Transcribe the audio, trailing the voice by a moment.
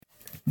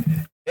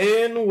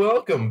And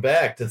welcome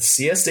back to the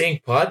Siesta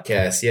Inc.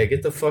 podcast. Yeah,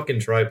 get the fucking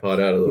tripod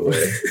out of the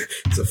way.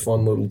 It's a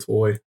fun little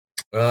toy.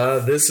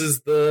 This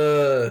is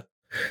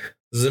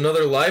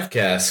another live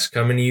cast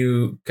coming on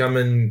you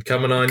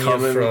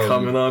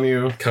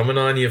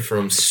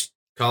from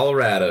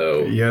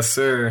Colorado. Yes,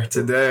 sir.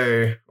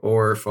 Today,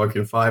 or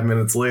fucking 5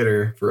 minutes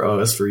later, for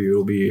us, for you,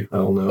 it'll be, I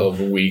don't know.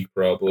 Of a week,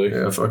 probably.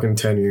 Yeah, fucking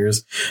 10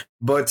 years.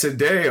 But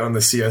today on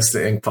the Siesta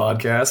Inc.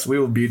 podcast, we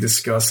will be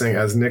discussing,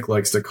 as Nick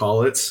likes to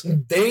call it,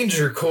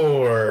 Danger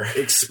Core.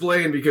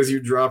 Explain, because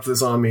you dropped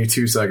this on me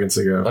 2 seconds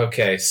ago.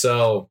 Okay,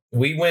 so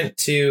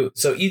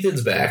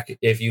Ethan's back.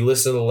 If you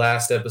listen to the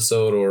last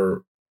episode,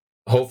 or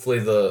hopefully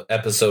the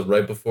episode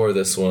right before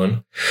this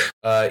one,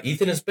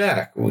 Ethan is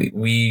back.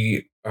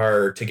 We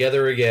are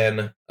together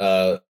again.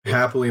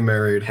 Happily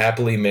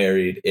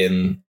married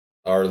in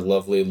our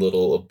lovely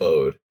little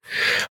abode.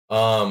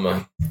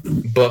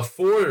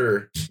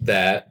 Before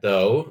that,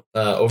 though,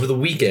 over the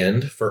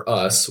weekend for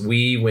us,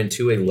 we went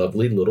to a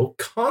lovely little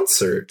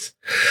concert.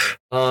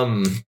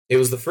 It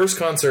was the first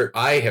concert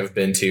I have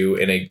been to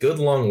in a good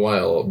long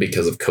while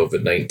because of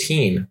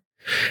COVID-19.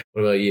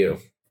 What about you?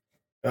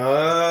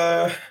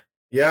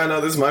 Yeah, no,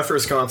 this is my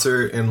first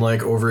concert in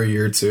like over a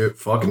year too.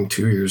 Fucking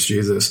 2 years,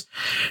 Jesus.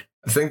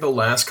 I think the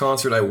last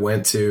concert I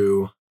went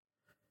to,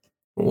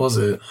 what was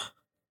it?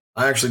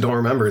 I actually don't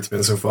remember. It's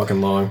been so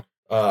fucking long.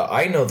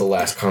 I know the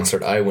last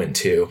concert I went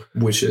to.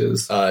 Which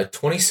is?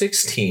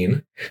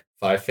 2016,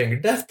 Five Finger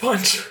Death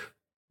Punch.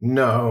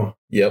 No.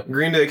 Yep.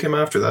 Green Day came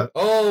after that.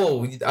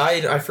 Oh,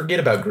 I forget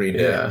about Green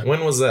Day. Yeah.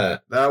 When was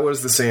that? That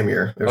was the same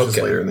year. It was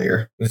just later in the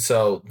year.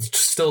 So,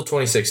 still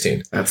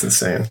 2016. That's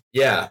insane.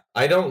 Yeah.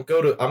 I'm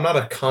not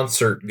a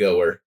concert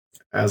goer.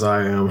 As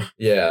I am.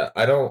 Yeah.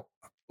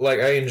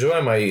 I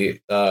enjoy my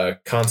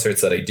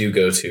concerts that I do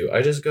go to.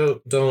 I just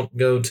don't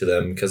go to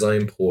them because I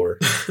am poor.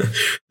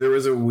 There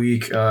was a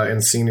week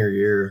in senior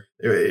year.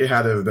 It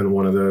had to have been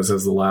one of those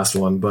as the last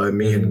one, but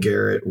me and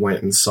Garrett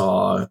went and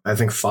saw, I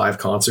think, 5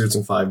 concerts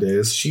in 5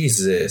 days.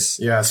 Jesus.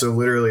 Yeah, so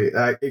literally,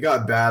 it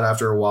got bad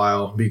after a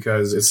while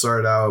because it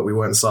started out, we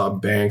went and saw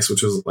Banks,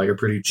 which was like a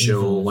pretty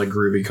chill, like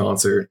groovy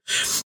concert.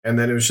 And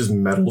then it was just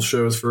metal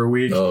shows for a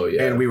week. Oh,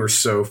 yeah. And we were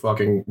so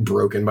fucking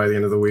broken by the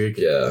end of the week.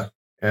 Yeah.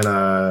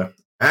 And,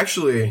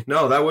 actually,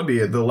 no, that would be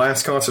it. The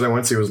last concert I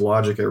went to was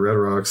Logic at Red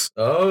Rocks.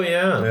 Oh,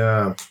 yeah.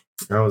 Yeah,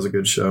 that was a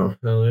good show.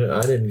 Oh, yeah.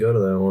 I didn't go to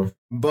that one.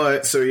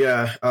 But, so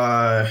yeah,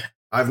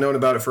 I've known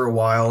about it for a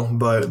while,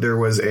 but there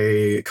was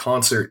a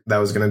concert that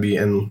was going to be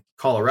in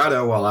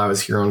Colorado while I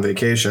was here on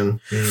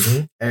vacation.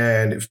 Mm-hmm.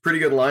 And it was a pretty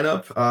good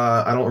lineup.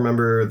 I don't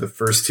remember the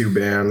first 2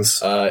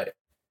 bands. I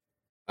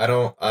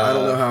don't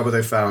know how, but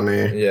they found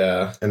me.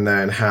 Yeah. And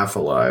then Half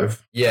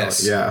Alive.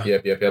 Yes. Yeah.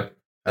 Yep.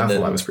 Half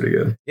Alive was pretty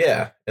good.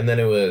 Yeah. And then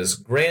it was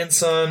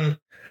Grandson,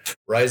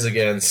 Rise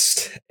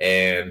Against,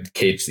 and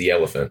Cage the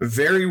Elephant.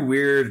 Very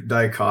weird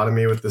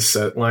dichotomy with the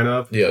set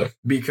lineup. Yeah.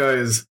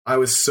 Because I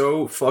was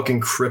so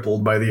fucking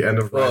crippled by the end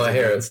of Rise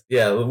Against.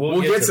 Yeah,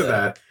 we'll get to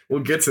that.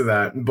 We'll get to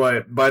that.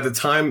 But by the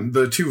time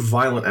the 2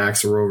 violent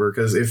acts were over,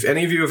 because if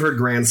any of you have heard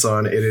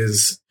Grandson, it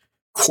is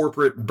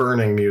corporate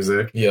burning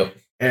music. Yep.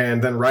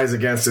 And then Rise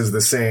Against is the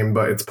same,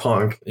 but it's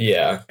punk.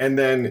 Yeah. And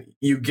then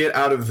you get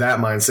out of that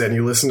mindset and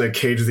you listen to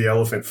Cage the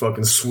Elephant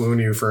fucking swoon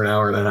you for an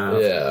hour and a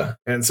half. Yeah.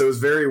 And so it was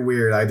very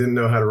weird. I didn't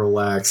know how to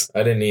relax.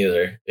 I didn't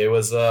either. It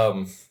was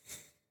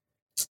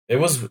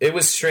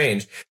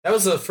strange. That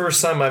was the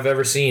first time I've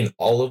ever seen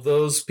all of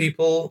those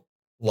people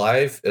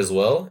live as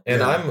well.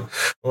 And yeah.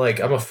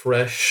 I'm a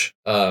fresh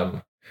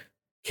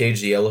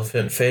Cage the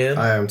Elephant fan.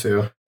 I am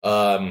too.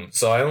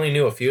 So I only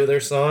knew a few of their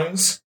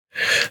songs.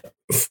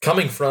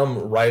 Coming from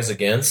Rise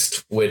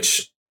Against,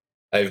 which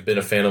I've been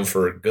a fan of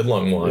for a good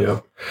long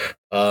while.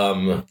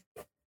 Yep.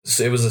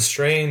 So it was a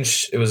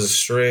strange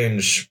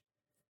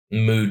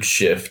mood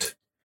shift.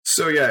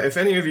 So yeah, if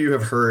any of you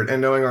have heard,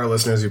 and knowing our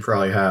listeners, you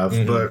probably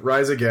have, but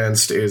Rise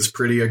Against is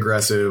pretty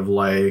aggressive,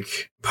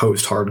 like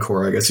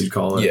post-hardcore, I guess you'd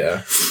call it.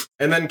 Yeah.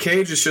 And then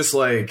Cage is just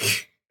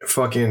like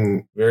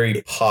fucking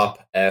very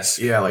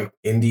pop-esque. Yeah, like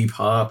indie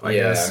pop, I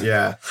guess.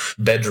 Yeah.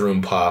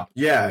 Bedroom pop.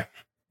 Yeah.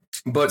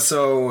 But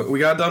so we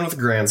got done with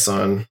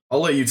Grandson. I'll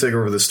let you take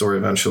over the story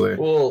eventually.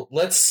 Well,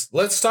 let's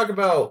talk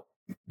about.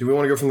 Do we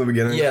want to go from the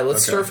beginning? Yeah,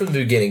 let's start from the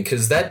beginning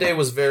because that day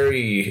was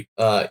very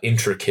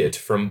intricate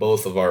from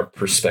both of our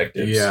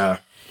perspectives. Yeah.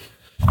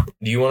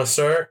 Do you want to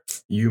start?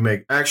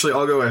 Actually,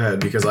 I'll go ahead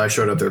because I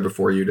showed up there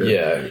before you did.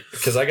 Yeah,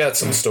 because I got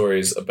some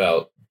stories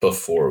about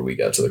before we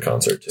got to the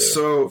concert too.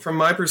 So from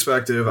my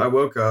perspective, I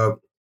woke up.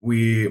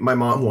 My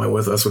mom went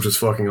with us, which was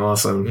fucking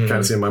awesome. Kind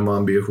of seeing my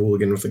mom be a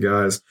hooligan with the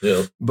guys.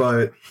 Yeah.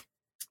 But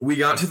we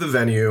got to the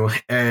venue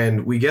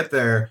and we get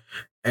there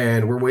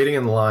and we're waiting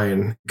in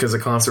line because the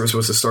concert was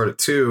supposed to start at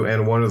 2.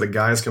 And one of the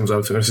guys comes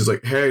up to us. He's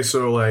like, "Hey,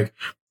 so like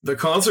the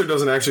concert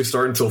doesn't actually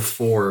start until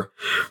 4.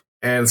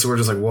 And so we're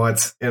just like,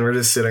 what? And we're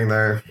just sitting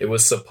there. It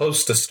was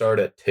supposed to start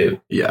at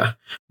 2. Yeah.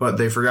 But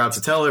they forgot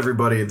to tell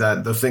everybody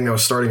that the thing that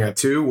was starting at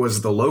 2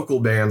 was the local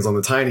bands on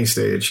the tiny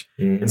stage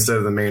instead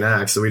of the main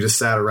act. So we just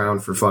sat around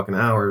for fucking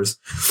hours.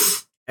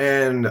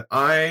 And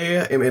I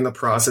am in the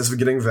process of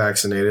getting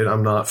vaccinated.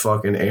 I'm not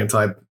fucking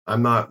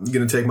I'm not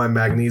going to take my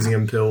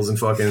magnesium pills and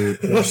fucking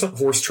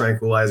horse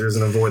tranquilizers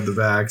and avoid the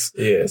vax.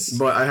 Yes.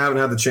 But I haven't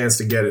had the chance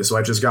to get it. So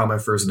I just got my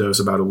first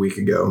dose about a week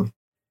ago.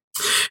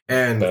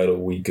 About a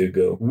week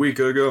ago.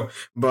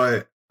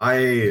 But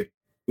to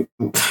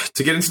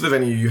get into the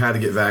venue, you had to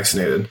get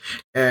vaccinated.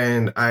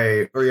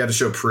 Or you had to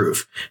show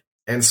proof.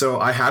 And so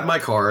I had my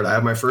card, I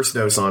had my first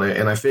dose on it,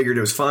 and I figured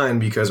it was fine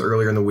because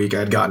earlier in the week I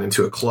had gotten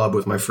into a club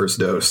with my first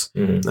dose.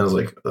 Mm-hmm. And I was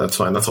like, that's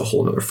fine. That's a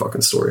whole nother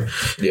fucking story.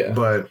 Yeah.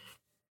 But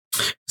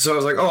so I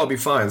was like, oh, I'll be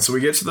fine. So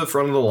we get to the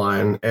front of the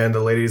line, and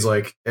the lady's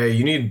like, hey,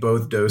 you need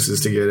both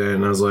doses to get in.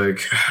 And I was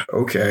like,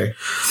 okay.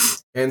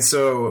 And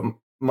so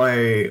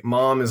my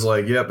mom is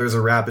like, yep, there's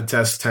a rapid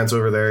test tent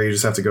over there. You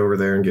just have to go over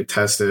there and get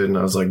tested. And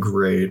I was like,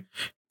 great.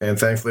 And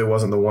thankfully, it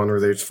wasn't the one where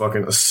they just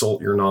fucking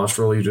assault your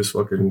nostril. You just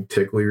fucking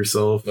tickle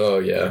yourself. Oh,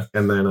 yeah.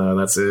 And then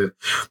that's it.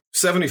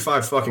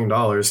 $75 fucking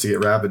to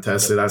get rapid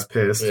tested. I was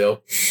pissed.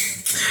 Yep.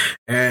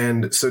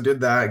 And so did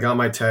that. Got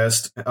my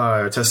test.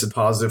 Tested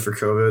positive for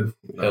COVID.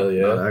 Hell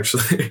yeah. Not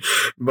actually.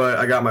 But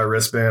I got my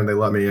wristband. They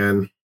let me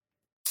in.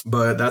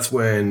 But that's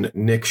when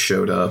Nick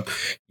showed up.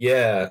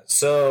 Yeah.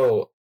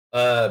 So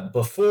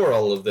before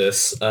all of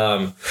this,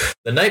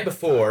 the night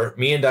before,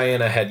 me and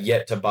Diana had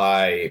yet to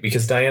buy,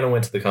 because Diana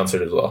went to the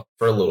concert as well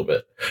for a little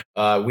bit.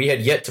 We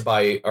had yet to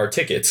buy our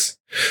tickets.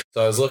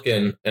 So I was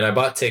looking and I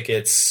bought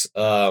tickets.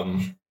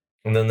 And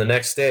then the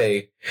next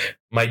day,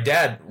 my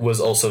dad was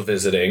also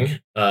visiting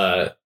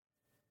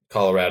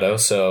Colorado.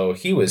 So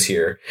he was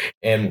here,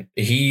 and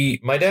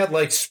my dad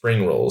likes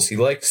spring rolls. He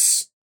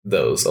likes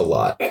those a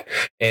lot.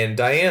 And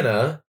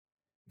Diana,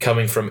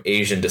 coming from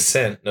Asian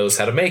descent, knows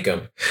how to make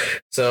them.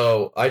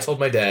 So I told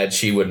my dad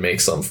she would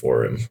make some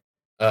for him.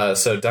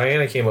 So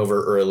Diana came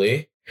over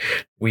early.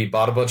 We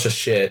bought a bunch of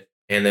shit,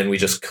 and then we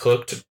just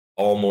cooked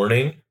all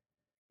morning.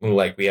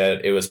 Like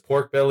it was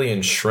pork belly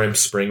and shrimp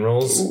spring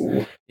rolls.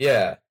 Ooh.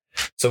 Yeah.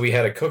 So we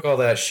had to cook all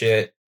that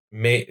shit,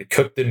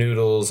 cook the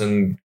noodles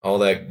and all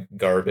that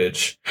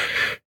garbage.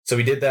 So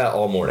we did that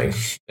all morning.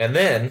 And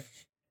then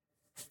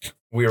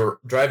we were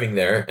driving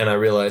there, and I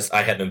realized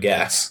I had no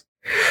gas.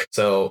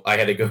 So I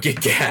had to go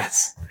get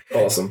gas.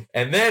 Awesome.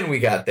 And then we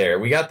got there.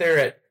 We got there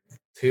at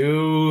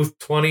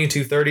 2:20,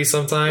 2:30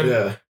 sometime.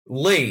 Yeah.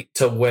 Late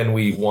to when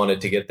we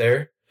wanted to get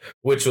there,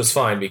 which was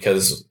fine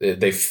because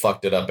they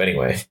fucked it up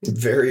anyway.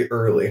 Very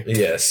early.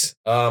 Yes.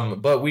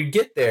 But we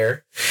get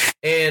there,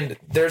 and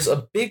there's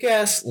a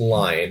big-ass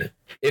line.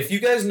 If you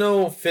guys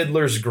know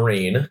Fiddler's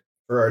Green.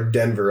 For our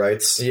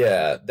Denverites.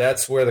 Yeah,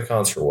 that's where the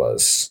concert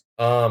was.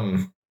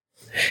 And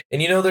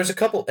there's a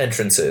couple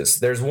entrances.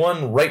 There's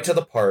one right to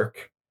the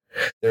park.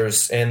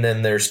 And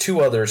then there's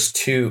two others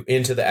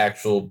into the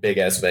actual big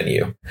ass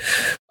venue.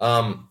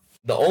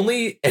 The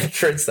only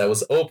entrance that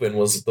was open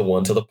was the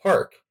one to the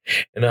park.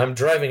 And I'm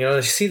driving and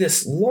I see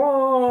this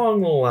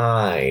long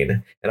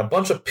line and a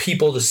bunch of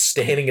people just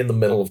standing in the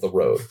middle of the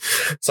road.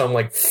 So I'm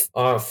like,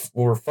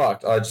 we're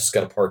fucked. I just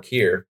got to park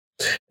here.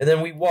 And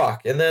then we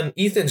walk. And then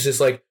Ethan's just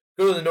like,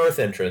 go to the north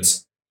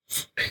entrance.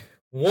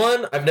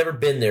 1, I've never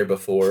been there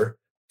before.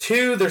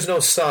 2, there's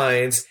no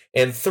signs,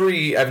 and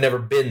 3, I've never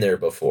been there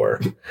before.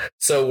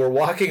 So we're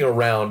walking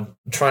around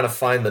trying to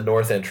find the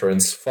north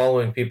entrance,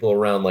 following people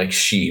around like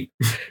sheep.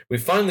 We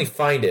finally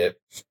find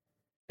it,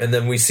 and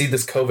then we see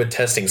this COVID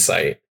testing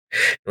site.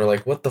 And we're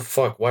like, what the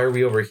fuck? Why are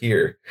we over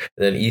here?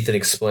 And then Ethan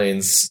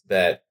explains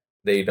that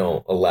they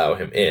don't allow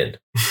him in.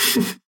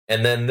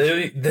 And then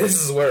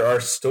this is where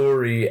our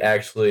story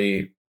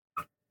actually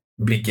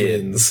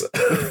begins,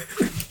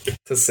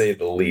 to say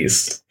the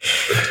least.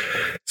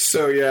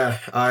 So yeah,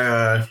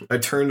 I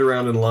turned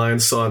around in line,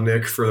 saw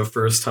Nick for the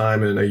first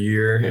time in a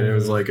year, and it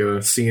was like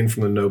a scene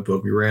from The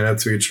Notebook. We ran up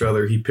to each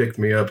other, he picked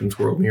me up and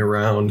twirled me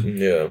around.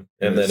 Yeah,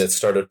 and then it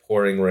started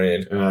pouring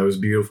rain. It was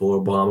beautiful.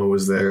 Obama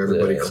was there,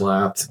 everybody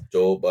clapped.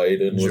 Joe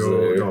Biden was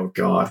there. Oh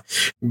God.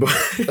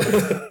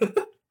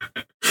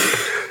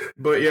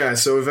 But yeah,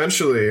 so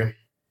eventually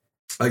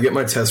I get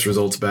my test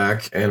results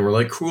back, and we're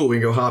like, cool, we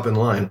can go hop in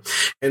line.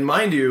 And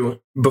mind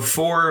you,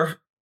 before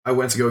I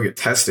went to go get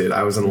tested,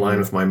 I was in line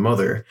with my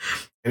mother,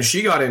 and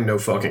she got in no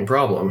fucking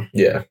problem.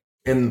 Yeah.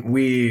 And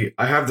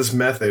I have this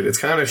method. It's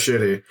kind of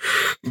shitty,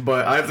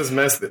 but I have this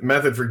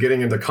method for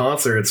getting into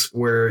concerts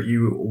where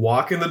you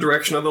walk in the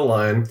direction of the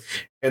line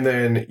and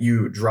then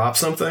you drop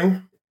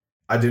something.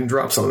 I didn't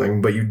drop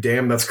something, but you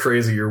damn that's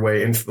crazy your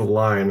way into the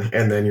line,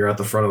 and then you're at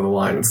the front of the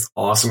line. It's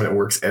awesome, and it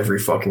works every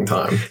fucking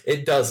time.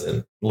 It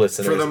doesn't,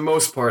 listeners. For the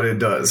most part, it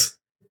does.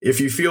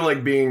 If you feel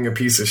like being a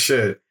piece of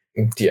shit,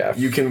 yeah,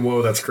 you can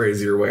whoa that's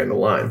crazy your way in the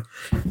line.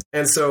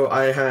 And so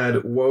I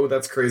had whoa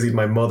that's crazy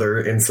my mother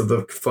into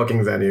the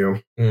fucking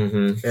venue.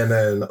 Mm-hmm. And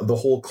then the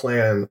whole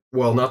clan,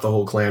 well, not the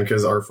whole clan,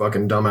 because our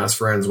fucking dumbass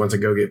friends went to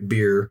go get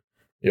beer.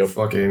 Yep.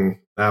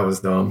 That was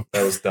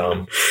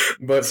dumb.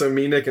 But so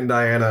me, Nick, and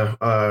Diana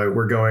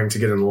were going to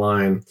get in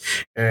line,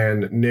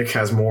 and Nick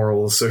has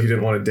morals, so he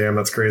didn't want to damn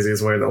that's crazy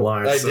his way in the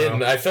line. I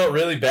didn't. I felt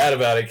really bad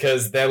about it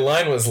because that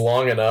line was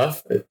long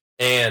enough,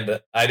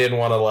 and I didn't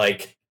want to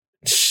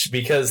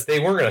because they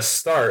weren't going to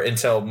start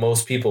until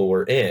most people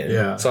were in.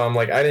 Yeah. So I'm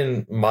like, I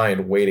didn't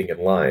mind waiting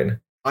in line.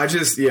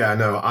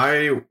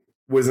 I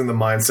was in the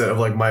mindset of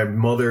like, my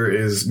mother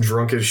is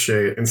drunk as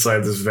shit inside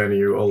this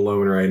venue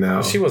alone right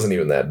now. She wasn't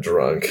even that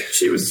drunk.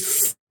 She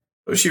was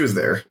there. She was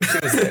there.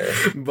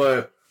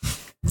 But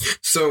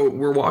so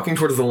we're walking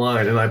towards the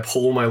line, and I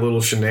pull my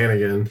little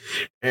shenanigan,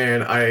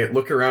 and I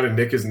look around, and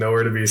Nick is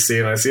nowhere to be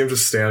seen. I see him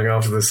just standing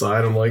off to the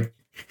side. I'm like,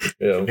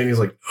 yeah. And he's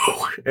like,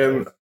 oh,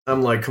 and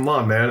I'm like, come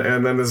on, man.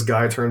 And then this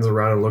guy turns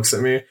around and looks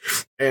at me,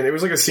 and it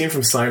was like a scene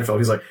from Seinfeld.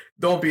 He's like,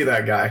 don't be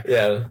that guy.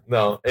 Yeah,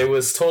 no, it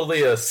was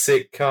totally a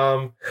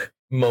sitcom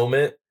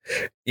moment.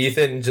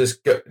 Ethan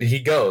he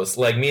goes,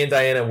 like, me and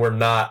Diana were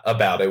not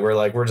about it. We're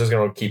like, we're just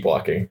gonna keep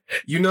walking.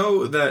 You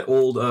know that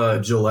old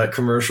Gillette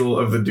commercial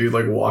of the dude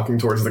like walking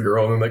towards the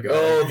girl and then like,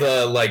 oh,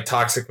 the like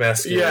toxic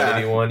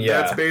masculinity one.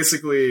 Yeah, that's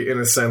basically in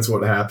a sense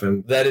what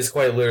happened. That is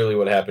quite literally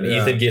what happened.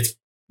 Yeah. Ethan gets,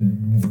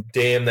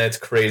 damn, that's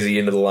crazy,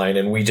 into the line,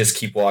 and we just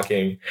keep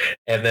walking.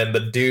 And then the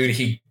dude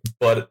he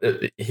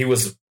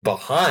was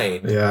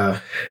behind.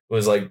 Yeah,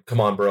 was like, come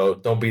on, bro,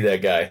 don't be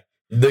that guy.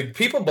 The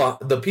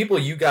people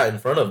you got in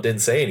front of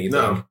didn't say anything.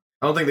 No,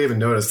 I don't think they even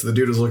noticed. The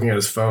dude was looking at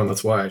his phone.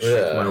 That's why I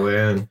shoved my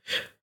way in.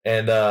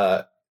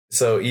 And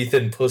so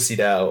Ethan pussied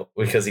out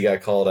because he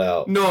got called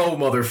out. No,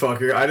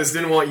 motherfucker. I just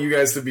didn't want you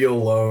guys to be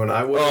alone.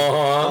 I would.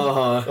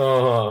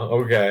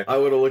 Okay. I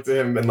would have looked at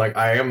him and like,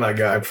 I am that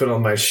guy. I put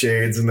on my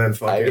shades and then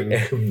fucking.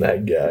 I am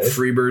that guy.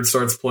 Freebird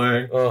starts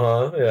playing.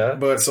 Yeah.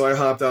 But so I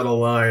hopped out of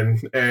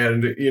line,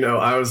 and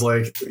I was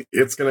like,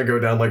 it's gonna go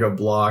down like a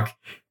block.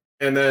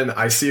 And then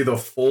I see the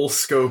full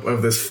scope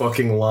of this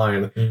fucking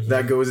line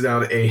that goes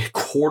down a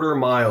quarter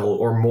mile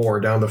or more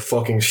down the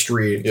fucking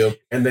street. Yep.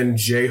 And then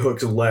J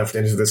hooks left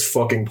into this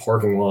fucking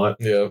parking lot.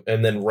 Yeah.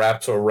 And then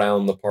wraps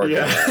around the parking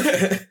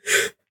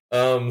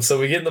lot. So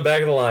we get in the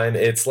back of the line.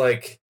 It's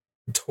like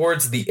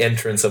towards the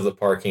entrance of the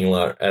parking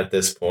lot at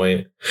this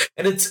point.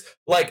 And it's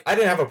like, I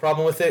didn't have a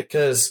problem with it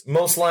because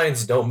most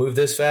lines don't move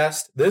this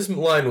fast. This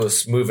line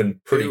was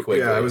moving pretty quickly.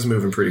 Yeah, it was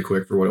moving pretty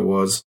quick for what it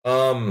was.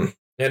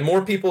 And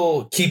more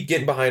people keep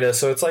getting behind us,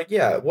 so it's like,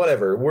 yeah,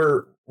 whatever.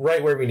 We're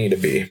right where we need to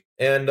be.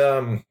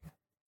 And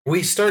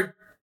we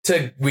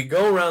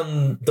go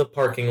around the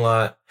parking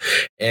lot,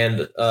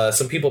 and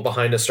some people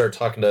behind us start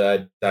talking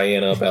to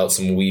Diana about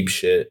some weeb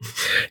shit.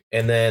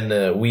 And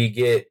then we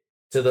get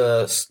to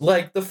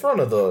the front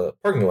of the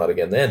parking lot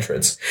again, the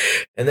entrance.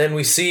 And then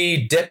we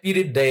see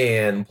Deputy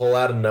Dan pull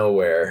out of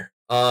nowhere.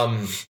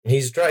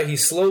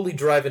 He's slowly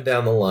driving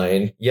down the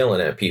line,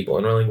 yelling at people,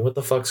 and we're like, what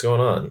the fuck's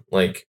going on?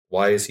 Like,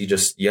 why is he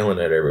just yelling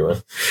at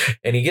everyone?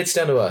 And he gets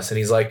down to us, and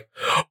he's like,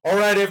 all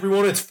right,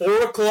 everyone, it's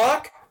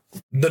 4:00.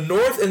 The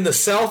north and the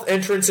south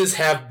entrances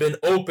have been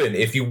open.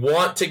 If you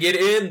want to get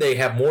in, they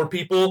have more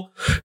people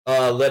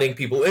letting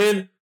people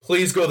in.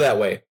 Please go that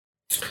way.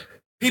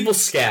 People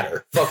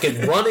scatter,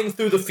 fucking running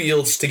through the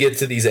fields to get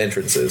to these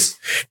entrances.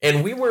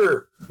 And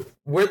where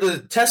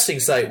the testing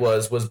site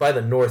was by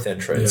the north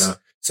entrance. Yeah.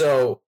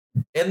 So,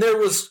 and there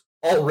was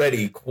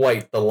already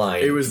quite the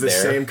line. It was the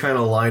same kind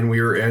of line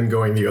we were in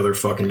going the other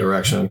fucking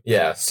direction.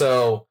 Yeah,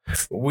 so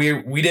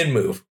we didn't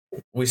move.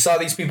 We saw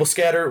these people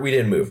scatter, we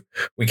didn't move.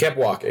 We kept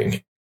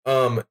walking.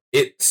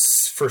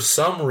 It's for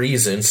some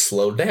reason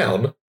slowed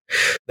down.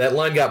 That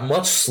line got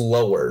much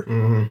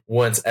slower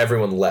once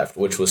everyone left,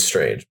 which was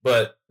strange.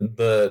 But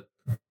the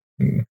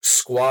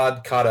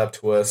squad caught up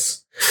to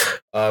us.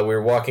 We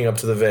were walking up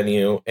to the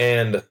venue,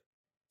 and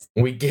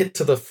we get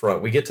to the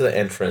front. We get to the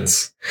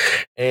entrance,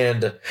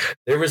 and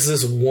there was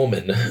this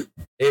woman.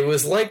 It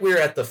was like we were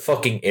at the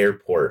fucking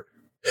airport.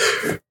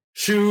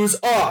 Shoes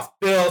off,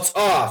 belts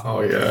off.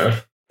 Oh,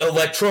 yeah.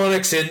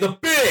 Electronics in the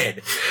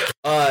bin.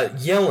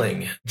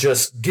 Yelling,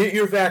 just get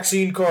your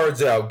vaccine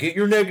cards out. Get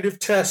your negative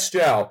tests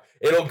out.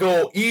 It'll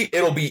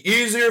be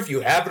easier if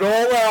you have it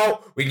all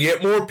out. We can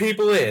get more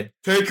people in.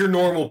 Take your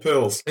normal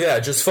pills. Yeah,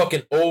 just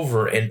fucking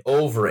over and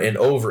over and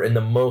over in the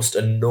most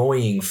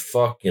annoying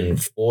fucking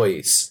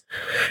voice.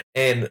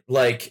 And,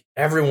 like,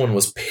 everyone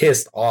was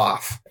pissed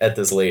off at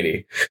this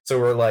lady. So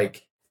we're,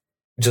 like,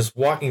 just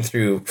walking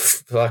through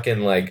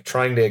fucking, like,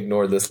 trying to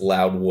ignore this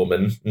loud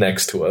woman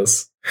next to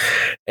us.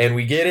 And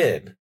we get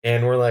in.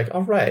 And we're like,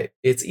 all right,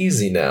 it's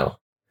easy now.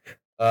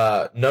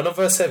 None of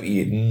us have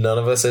eaten. None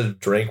of us have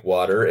drank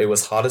water. It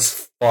was hot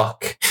as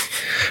fuck.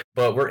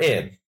 But we're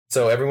in.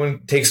 So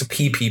everyone takes a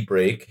pee-pee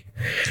break.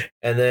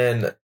 And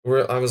then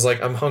I was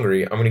like, I'm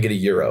hungry. I'm going to get a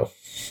gyro.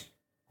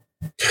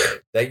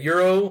 That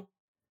gyro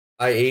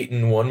I ate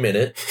in 1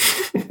 minute.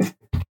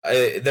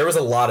 There was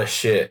a lot of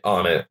shit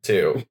on it,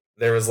 too.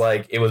 There was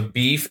like, it was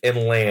beef and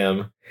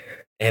lamb.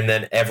 And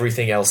then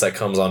everything else that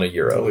comes on a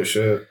gyro. Holy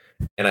shit.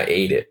 And I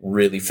ate it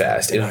really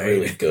fast. It was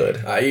really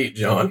good. I eat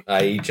John.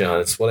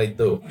 It's what I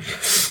do.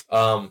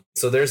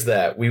 So there's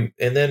that.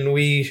 And then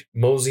we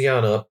mosey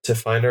on up to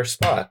find our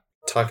spot.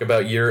 Talk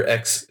about your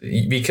ex,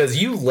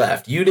 because you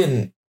left. You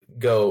didn't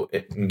go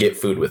and get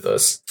food with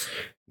us.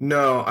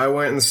 No, I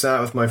went and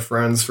sat with my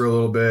friends for a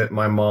little bit.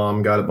 My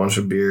mom got a bunch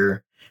of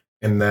beer,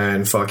 and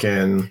then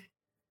fucking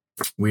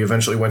we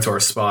eventually went to our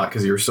spot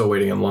because you were still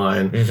waiting in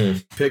line.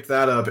 Picked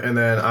that up, and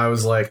then I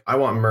was like, I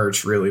want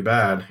merch really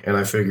bad. And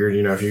I figured,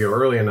 if you go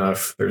early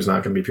enough, there's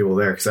not going to be people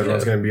there because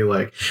everyone's going to be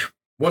like,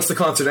 once the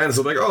concert ends,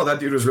 they'll be like, oh, that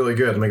dude was really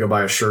good. Let me go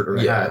buy a shirt or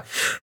a hat.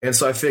 And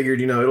so I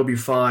figured, it'll be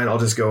fine. I'll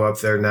just go up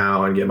there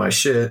now and get my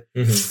shit.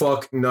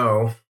 Fuck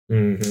no.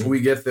 We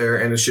get there,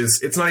 and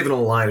it's not even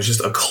a line. It's just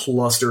a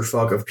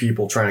clusterfuck of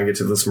people trying to get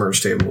to this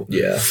merch table.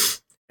 Yeah.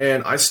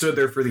 And I stood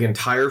there for the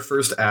entire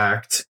first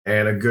act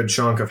and a good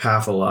chunk of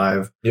Half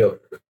Alive.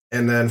 Yep.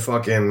 And then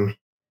fucking...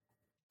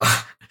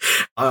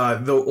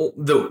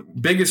 the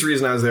biggest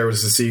reason I was there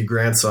was to see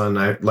Grandson.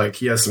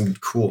 He has some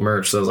cool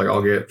merch, so I was like,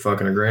 I'll get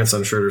fucking a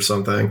Grandson shirt or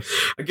something.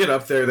 I get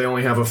up there, they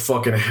only have a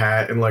fucking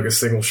hat and like a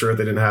single shirt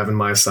they didn't have in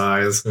my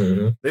size.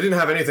 They didn't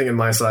have anything in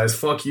my size.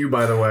 Fuck you,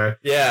 by the way.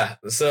 Yeah,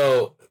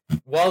 so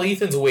while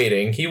Ethan's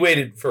waiting, he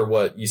waited for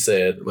what you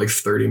said? Like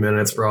 30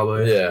 minutes,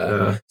 probably.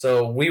 Yeah.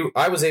 So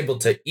I was able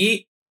to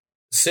eat,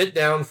 sit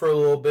down for a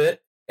little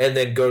bit, and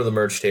then go to the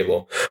merch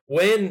table.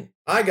 When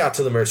I got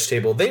to the merch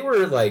table, they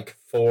were like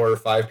 4 or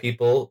 5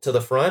 people to the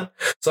front.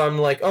 So I'm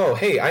like, oh,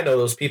 hey, I know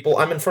those people.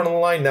 I'm in front of the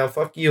line now.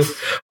 Fuck you.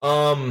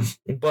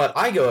 But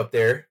I go up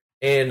there,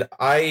 and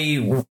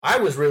I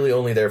was really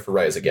only there for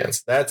Rise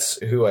Against. That's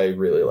who I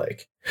really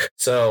like.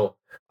 So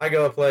I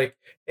go up like,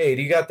 hey,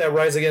 do you got that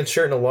Rise Against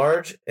shirt in a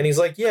large? And he's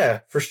like,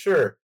 yeah, for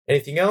sure.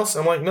 Anything else?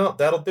 I'm like, no,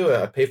 that'll do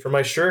it. I pay for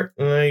my shirt,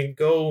 and I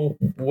go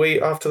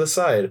wait off to the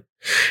side.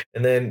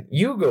 And then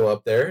you go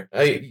up there,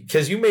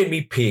 because you made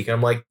me peek.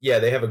 I'm like, yeah,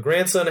 they have a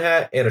Grandson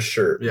hat and a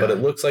shirt, but it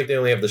looks like they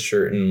only have the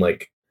shirt in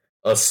like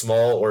a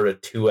small or a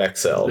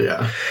 2XL.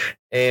 Yeah.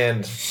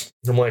 And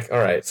I'm like, all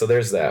right, so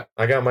there's that.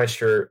 I got my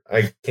shirt.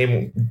 I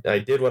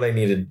did what I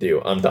needed to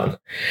do. I'm done.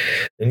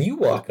 And you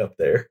walk up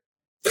there.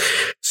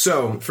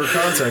 So, for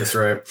context,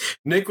 right,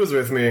 Nick was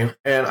with me,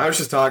 and I was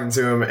just talking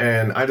to him,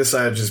 and I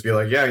decided to just be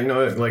like, yeah, you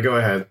know what, like, go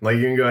ahead. Like,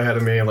 you can go ahead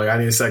of me. Like, I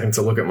need a second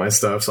to look at my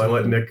stuff. So I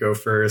let Nick go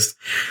first.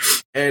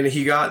 And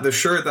he got the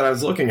shirt that I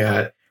was looking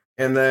at,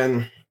 and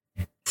then,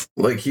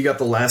 like, he got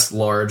the last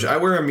large. I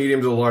wear a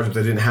medium to a large, but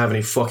they didn't have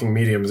any fucking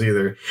mediums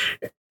either.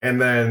 And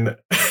then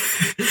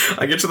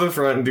I get to the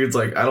front, and dude's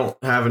like, I don't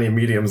have any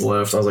mediums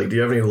left. I was like, do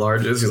you have any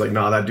larges? He's like,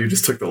 nah, that dude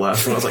just took the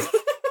last one. I was like,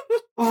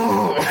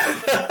 oh.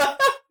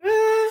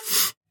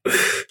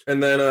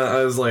 And then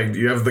I was like, do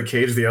you have the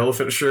Cage the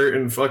Elephant shirt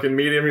in fucking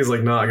medium? He's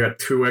like, no, I got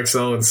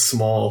 2XL and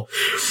small.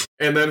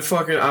 And then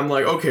fucking, I'm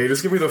like, okay,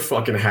 just give me the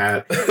fucking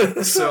hat.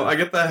 So I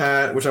get the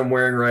hat, which I'm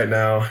wearing right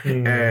now,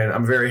 and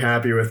I'm very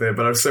happy with it.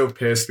 But I'm so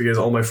pissed because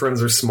all my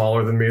friends are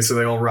smaller than me, so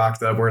they all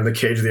rocked up wearing the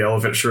Cage the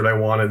Elephant shirt I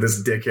wanted.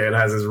 This dickhead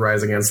has his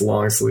Rise Against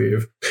long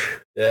sleeve.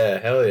 Yeah,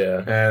 hell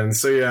yeah. And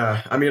so,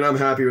 yeah, I mean, I'm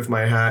happy with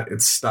my hat.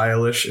 It's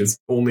stylish. It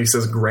only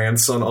says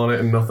Grandson on it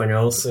and nothing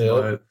else. Yep.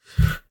 But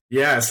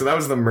yeah, so that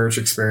was the merch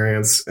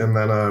experience. And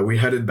then we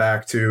headed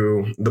back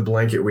to the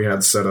blanket we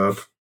had set up.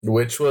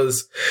 Which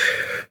was...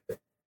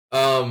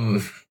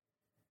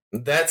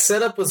 that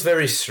setup was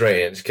very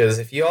strange, because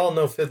if you all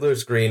know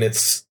Fiddler's Green,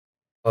 it's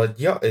a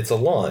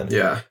lawn.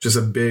 Yeah, just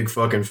a big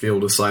fucking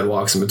field with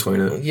sidewalks in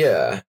between it.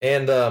 Yeah,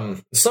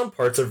 and some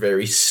parts are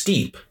very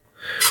steep.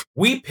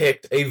 We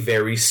picked a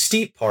very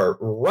steep part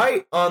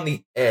right on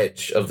the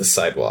edge of the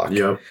sidewalk.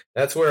 Yep.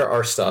 That's where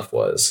our stuff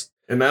was.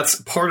 And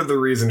that's part of the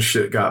reason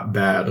shit got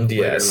bad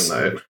later in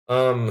the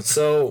night.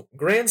 So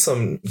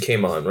Grandson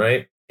came on,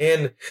 right?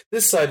 And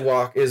this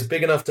sidewalk is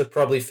big enough to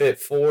probably fit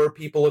 4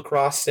 people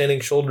across, standing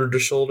shoulder to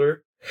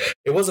shoulder.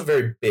 It wasn't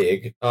very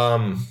big,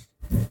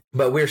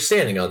 but we were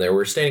standing on there.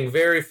 We're standing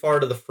very far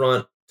to the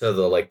front, to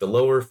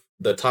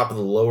the top of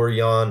the lower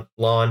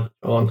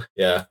lawn.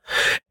 Yeah,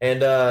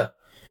 and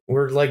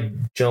we're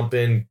like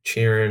jumping,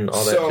 cheering,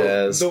 all that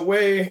jazz. The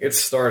way it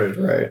started,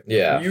 right?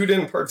 Yeah. You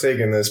didn't partake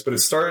in this, but it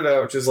started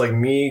out just like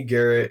me,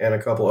 Garrett, and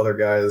a couple other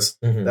guys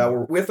that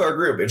were with our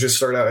group. It just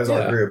started out as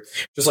our group.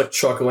 Just like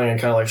chuckling and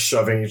kind of like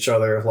shoving each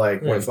other,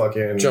 like when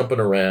fucking...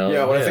 jumping around.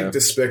 Yeah, when I think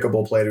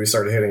Despicable played, we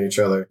started hitting each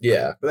other.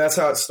 Yeah. But that's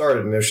how it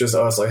started, and it was just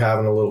us like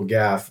having a little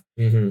gaff.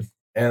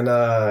 And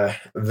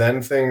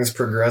then things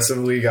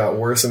progressively got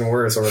worse and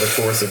worse over the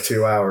course of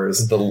 2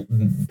 hours.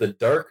 The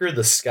darker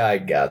the sky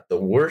got, the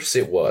worse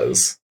it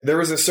was. There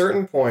was a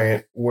certain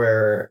point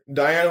where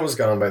Diana was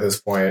gone by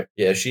this point.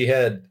 Yeah, she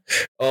had...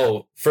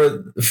 Oh,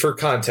 for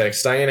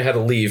context, Diana had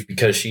to leave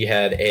because she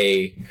had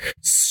a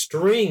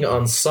string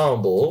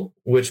ensemble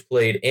which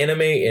played anime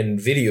and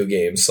video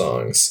game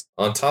songs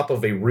on top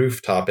of a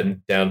rooftop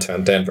in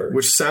downtown Denver.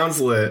 Which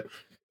sounds lit.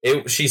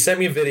 She sent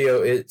me a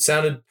video. It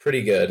sounded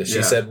pretty good.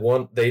 She said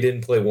they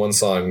didn't play one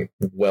song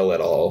well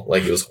at all.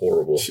 Like, it was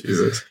horrible.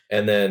 Jesus.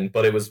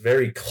 But it was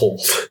very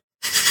cold.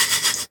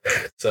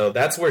 So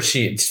that's where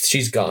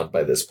she's gone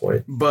by this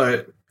point.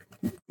 But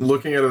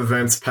looking at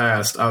events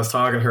past, I was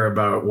talking to her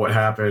about what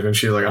happened, and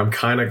she's like, I'm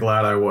kind of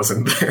glad I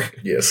wasn't there.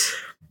 Yes.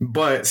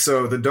 But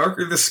so the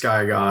darker the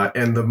sky got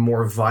and the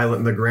more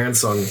violent the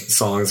Grandson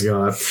songs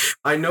got,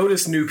 I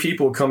noticed new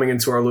people coming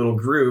into our little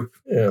group.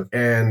 Yeah.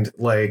 And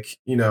like,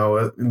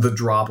 the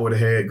drop would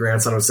hit,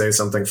 Grandson would say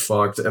something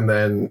fucked, and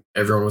then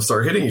everyone would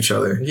start hitting each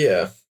other.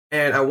 Yeah.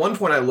 And at one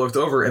point I looked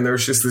over and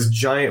there's just this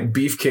giant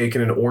beefcake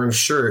in an orange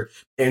shirt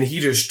and he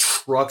just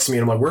trucks me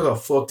and I'm like, where the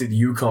fuck did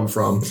you come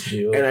from?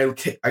 Yep.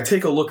 And I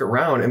take a look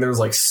around and there's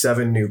like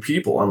 7 new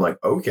people. I'm like,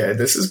 okay,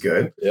 this is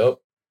good. Yep.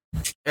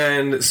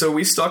 And so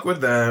we stuck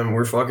with them.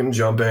 We're fucking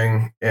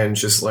jumping and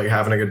just like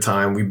having a good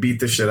time. We beat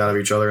the shit out of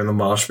each other in the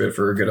mosh pit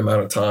for a good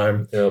amount of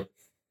time. Yep.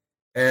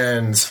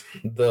 And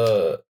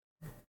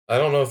I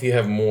don't know if you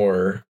have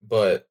more,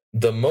 but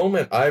the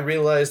moment I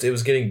realized it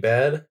was getting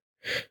bad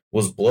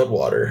was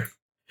Bloodwater.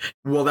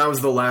 Well, that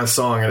was the last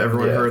song, and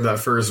everyone heard that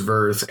first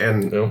verse,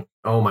 and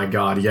oh my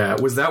god, yeah.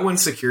 Was that when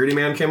Security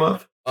Man came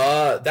up?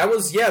 That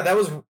was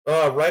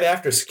right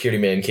after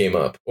Security Man came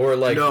up. Or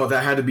like no,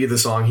 that had to be the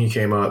song he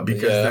came up,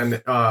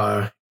 because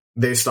then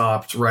they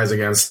stopped Rise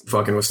Against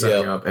fucking was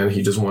stepping up, and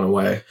he just went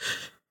away.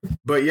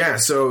 But yeah,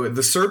 so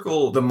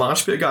the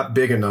mosh pit got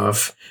big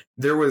enough.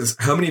 There was,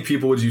 how many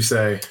people would you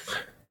say?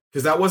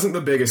 Because that wasn't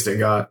the biggest it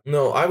got.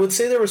 No, I would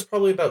say there was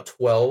probably about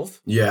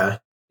 12. Yeah.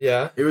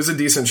 Yeah. It was a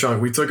decent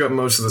chunk. We took up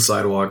most of the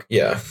sidewalk.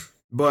 Yeah.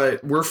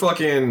 But we're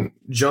fucking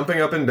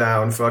jumping up and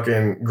down.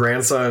 Fucking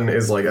grandson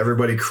is like,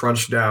 everybody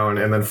crunch down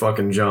and then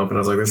fucking jump. And I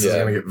was like, this is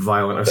going to get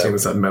violent. I've seen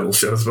this at metal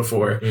shows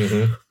before.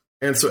 Mm-hmm.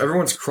 And so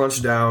everyone's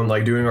crunched down,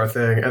 like doing our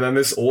thing. And then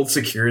this old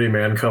security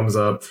man comes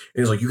up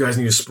and he's like, you guys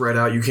need to spread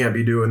out. You can't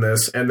be doing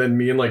this. And then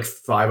me and like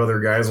 5 other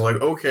guys were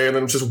like, okay. And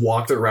then just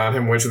walked around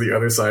him, went to the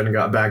other side and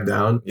got back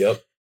down.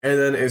 Yep. And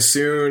then as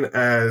soon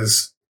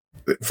as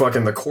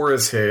fucking the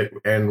chorus hit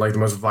and like the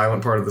most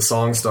violent part of the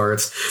song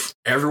starts,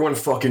 everyone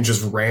fucking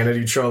just ran at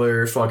each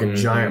other, fucking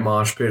giant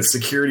mosh pit.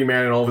 Security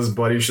man and all of his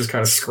buddies just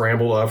kind of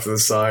scrambled off to the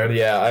side.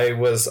 Yeah, I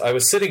was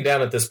sitting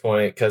down at this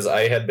point because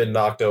I had been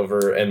knocked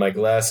over and my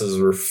glasses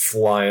were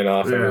flying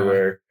off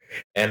everywhere.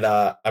 And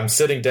I'm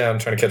sitting down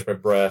trying to catch my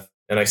breath,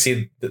 and I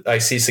see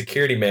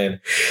Security Man,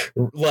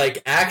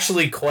 like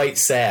actually quite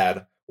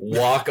sad,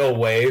 walk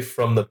away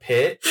from the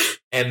pit.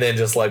 And then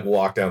just like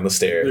walk down the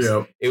stairs.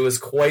 Yep. It was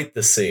quite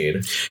the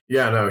scene.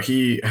 Yeah, no,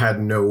 he had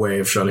no way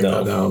of shutting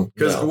that down.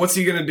 Because what's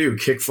he gonna do?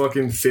 Kick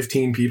fucking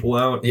 15 people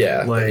out?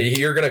 Yeah, like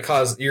you're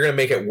gonna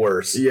make it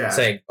worse. Yeah,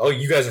 saying, "Oh,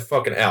 you guys are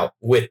fucking out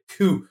with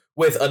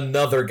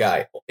another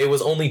guy." It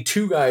was only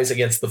 2 guys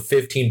against the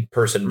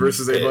 15-person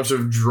versus pit. A bunch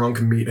of drunk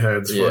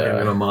meatheads fucking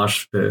in a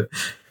mosh pit.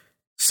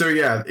 So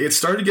yeah, it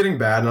started getting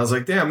bad, and I was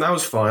like, damn, that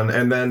was fun.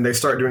 And then they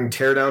start doing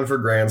Teardown for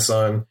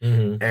Grandson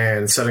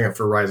and setting up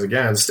for Rise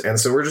Against. And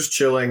so we're just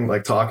chilling,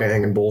 like talking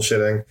and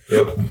bullshitting.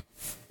 Yep.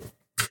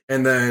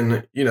 And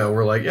then,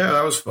 we're like, yeah,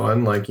 that was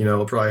fun. Like,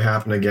 it'll probably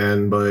happen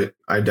again, but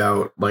I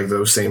doubt like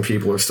those same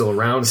people are still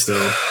around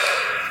still.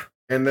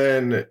 And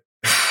then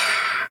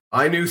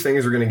I knew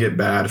things were going to get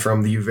bad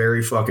from the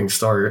very fucking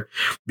start,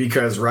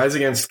 because Rise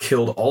Against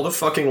killed all the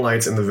fucking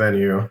lights in the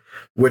venue,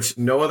 which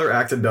no other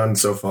act had done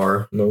so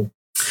far. No.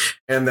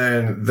 And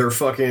then their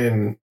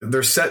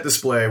set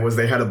display was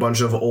they had a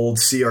bunch of old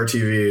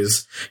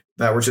CRTVs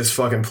that were just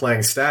fucking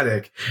playing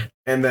static.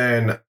 And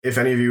then if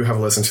any of you have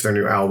listened to their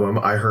new album,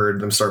 I heard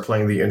them start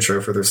playing the intro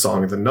for their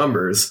song The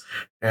Numbers.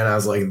 And I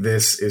was like,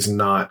 this is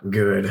not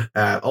good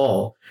at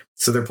all.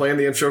 So they're playing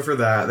the intro for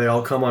that. They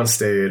all come on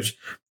stage.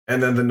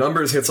 And then The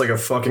Numbers hits like a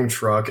fucking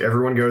truck.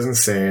 Everyone goes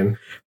insane.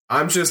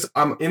 I'm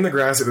in the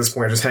grass at this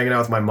point, just hanging out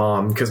with my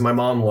mom, because my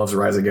mom loves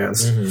Rise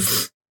Against.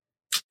 Mm-hmm.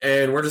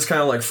 And we're just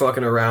kind of like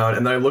fucking around.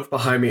 And then I look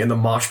behind me and the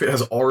mosh pit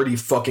has already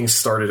fucking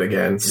started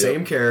again. Yep.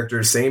 Same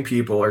characters, same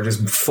people are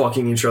just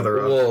fucking each other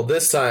up. Well,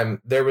 this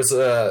time there was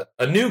a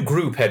new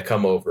group had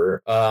come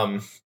over.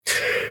 One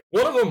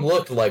of them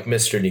looked like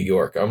Mr. New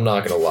York. I'm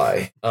not going to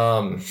lie.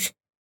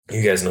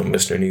 You guys know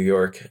Mr. New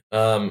York.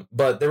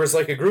 But there was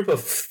like a group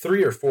of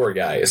 3 or 4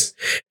 guys,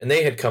 and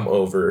they had come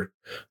over.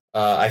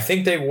 I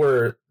think they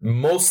were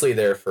mostly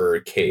there for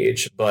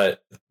Cage,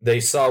 but they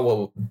saw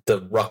what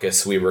the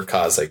ruckus we were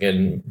causing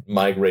and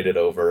migrated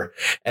over.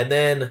 And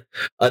then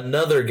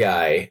another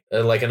guy,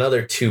 like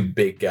another 2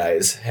 big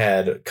guys,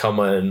 had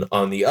come in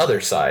on the other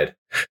side.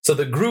 So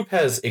the group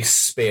has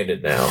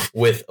expanded now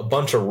with a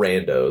bunch of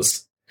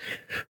randos.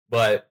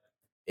 But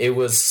it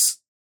was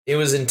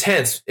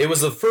intense. It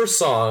was the first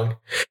song,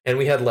 and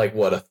we had like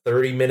a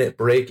 30-minute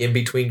break in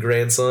between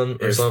Grandson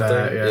or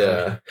something.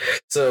 Yeah.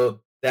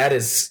 So that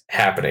is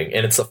happening,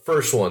 and it's the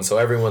first one, so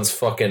everyone's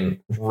fucking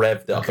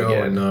revved up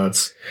again.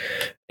 Nuts.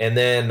 And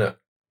then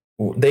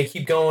they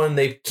keep going,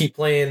 they keep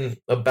playing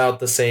about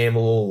the same, a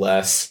little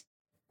less.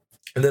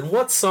 And then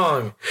what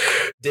song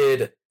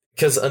did,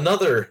 because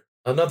another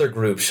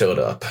group showed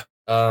up.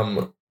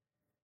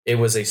 It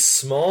was a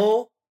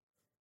smaller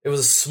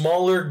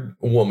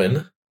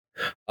woman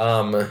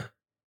with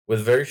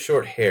very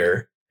short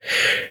hair.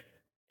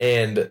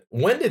 And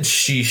when did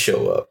she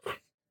show up?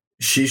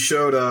 She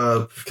showed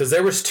up because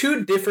there was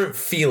 2 different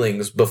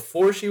feelings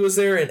before she was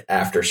there and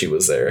after she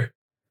was there.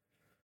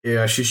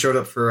 Yeah, she showed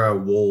up for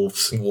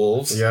Wolves.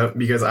 Wolves? Yeah,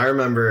 because I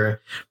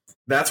remember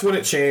that's when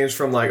it changed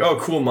from like, oh,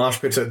 cool mosh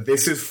pit to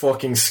this is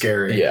fucking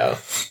scary. Yeah.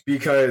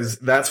 Because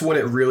that's when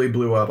it really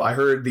blew up. I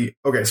heard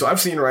so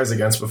I've seen Rise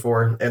Against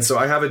before, and so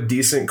I have a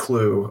decent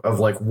clue of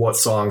like what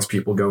songs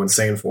people go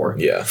insane for.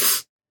 Yeah.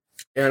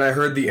 And I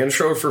heard the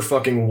intro for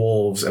fucking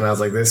Wolves, and I was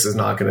like, this is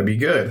not going to be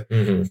good.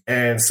 Mm-hmm.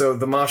 And so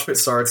the mosh pit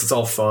starts, it's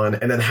all fun,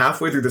 and then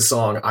halfway through the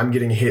song, I'm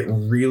getting hit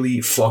really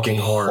fucking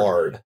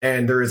hard.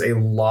 And there is a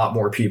lot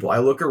more people. I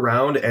look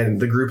around, and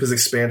the group has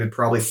expanded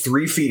probably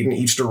 3 feet in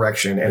each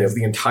direction, and it's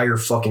the entire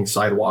fucking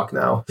sidewalk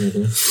now.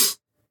 Mm-hmm.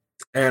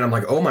 And I'm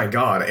like, oh my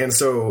God. And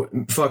so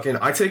fucking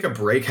I take a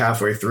break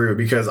halfway through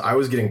because I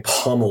was getting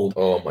pummeled.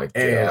 Oh my God.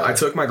 And I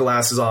took my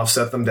glasses off,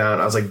 set them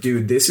down. I was like,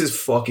 dude, this is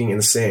fucking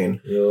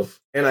insane. Yep.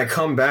 And I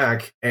come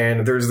back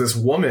and there's this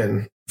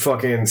woman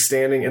fucking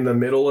standing in the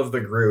middle of the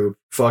group,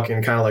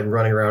 fucking kind of like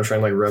running around trying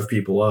to like rev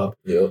people up.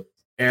 Yep.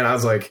 And I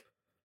was like,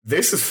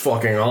 this is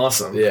fucking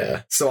awesome.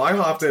 Yeah. So I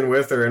hopped in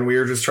with her and we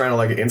were just trying to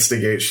like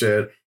instigate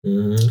shit.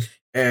 Mm-hmm.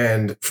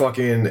 And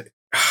fucking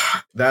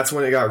that's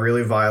when it got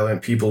really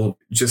violent. People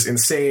just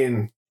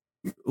insane.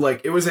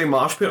 Like, it was a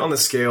mosh pit on the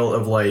scale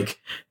of like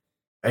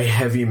a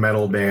heavy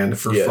metal band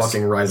for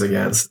fucking Rise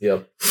Against.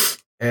 Yep.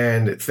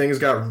 And things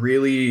got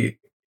really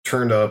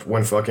turned up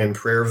when fucking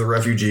Prayer of the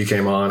Refugee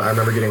came on. I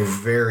remember getting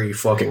very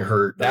fucking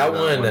hurt. That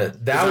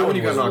one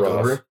you got knocked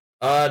over?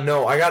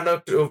 No,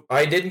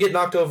 I didn't get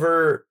knocked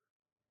over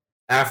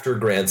after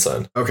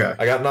Grandson. Okay.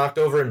 I got knocked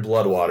over in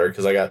Bloodwater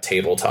because I got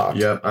tabletop.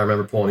 Yep, I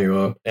remember pulling you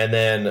up. And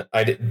then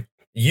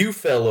you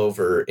fell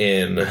over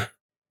in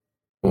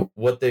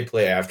what they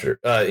play after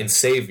in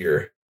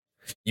Savior.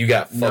 You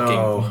got fucking.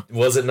 No.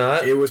 Was it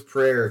not? It was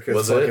Prayer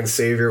because fucking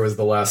Savior was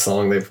the last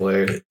song they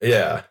played.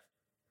 Yeah.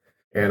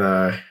 And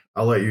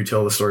I'll let you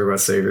tell the story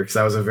about Savior because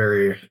that was a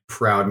very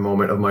proud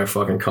moment of my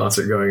fucking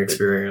concert going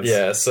experience.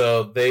 Yeah.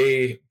 So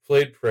they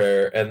played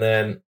Prayer and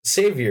then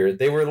Savior.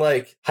 They were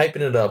like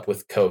hyping it up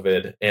with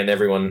COVID and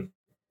everyone.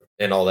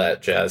 And all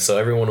that jazz. So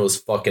everyone was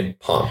fucking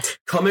pumped.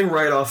 Coming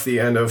right off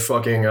the end of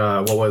fucking,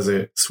 what was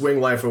it?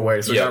 Swing Life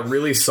Away. So it got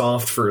really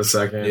soft for a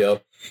second.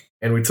 Yep.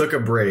 And we took a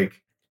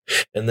break.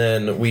 And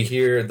then we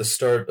hear the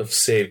start of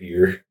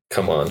Savior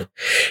come on.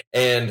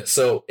 And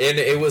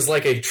it was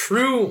like it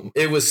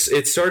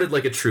started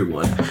like a true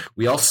one.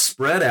 We all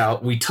spread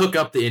out. We took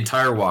up the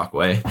entire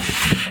walkway.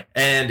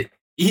 And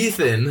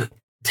Ethan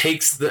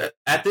takes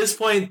at this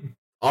point,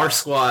 our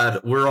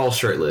squad, we're all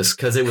shirtless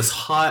because it was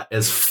hot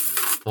as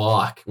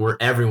fuck, where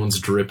everyone's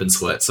dripping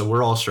sweat, so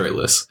we're all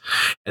shirtless.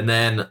 And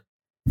then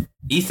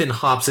Ethan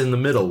hops in the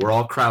middle. We're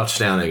all crouched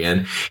down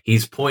again.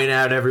 He's pointing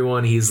out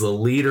everyone. He's the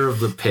leader of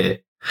the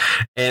pit.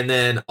 And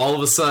then all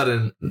of a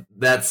sudden,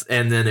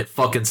 and then it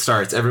fucking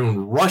starts.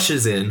 Everyone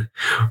rushes in,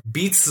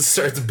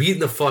 starts beating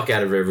the fuck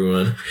out of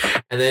everyone.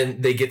 And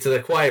then they get to the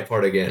quiet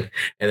part again.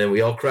 And then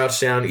we all crouch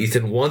down.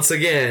 Ethan once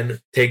again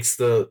is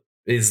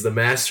the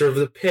master of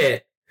the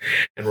pit.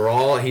 And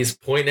he's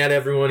pointing at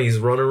everyone. He's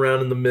running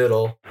around in the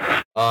middle.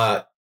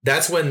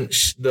 That's when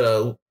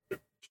the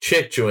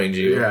chick joined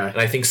you. Yeah. And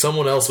I think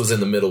someone else was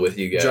in the middle with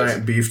you guys.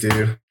 Giant beef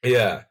dude.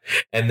 Yeah.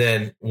 And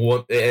then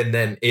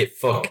it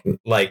fucking,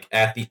 like,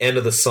 at the end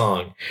of the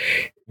song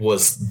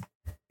was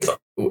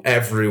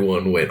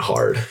everyone went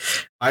hard.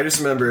 I just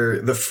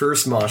remember the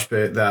first mosh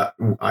pit that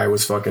I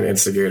was fucking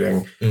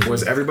instigating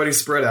was everybody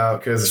spread out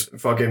because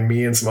fucking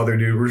me and some other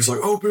dude were just like,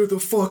 open the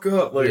fuck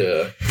up. Like,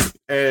 yeah.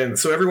 And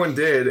so everyone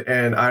did,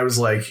 and I was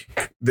like,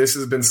 this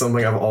has been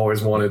something I've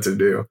always wanted to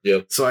do.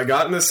 Yep. So I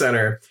got in the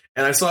center,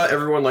 and I saw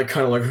everyone like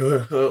kind of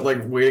like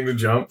like waiting to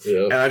jump.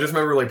 Yep. And I just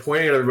remember like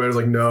pointing at everybody. I was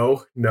like,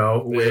 no,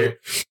 wait. Yep.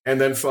 And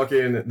then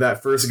fucking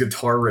that first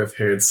guitar riff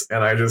hits,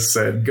 and I just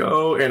said,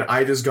 go, and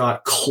I just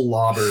got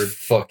clobbered.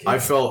 Fuck yeah. I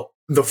felt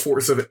the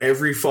force of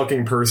every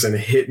fucking person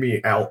hit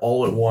me out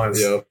all at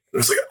once. Yep. It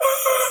was like,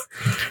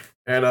 ah!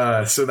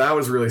 And so that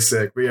was really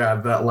sick. But yeah,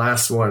 that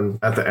last one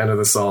at the end of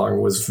the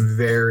song was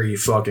very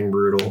fucking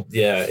brutal.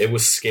 Yeah, it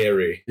was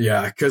scary.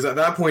 Yeah, because at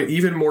that point,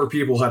 even more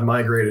people had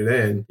migrated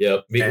in.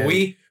 Yep.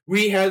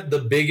 We had the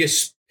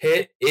biggest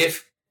pit.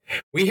 If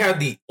we had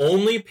the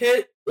only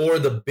pit or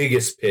the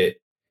biggest pit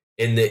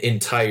in the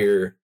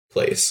entire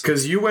place.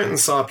 Because you went and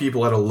saw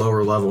people at a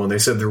lower level and they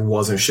said there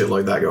wasn't shit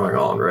like that going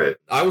on, right?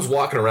 I was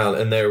walking around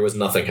and there was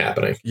nothing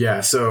happening.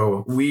 Yeah,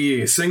 so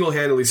we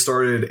single-handedly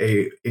started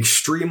a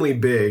extremely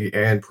big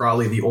and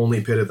probably the only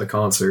pit at the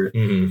concert.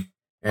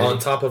 Mm-hmm. On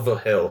top of a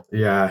hill.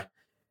 Yeah.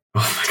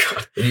 Oh my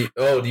God.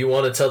 Do you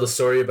want to tell the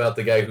story about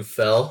the guy who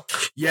fell?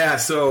 Yeah,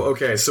 so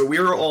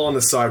we were all on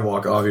the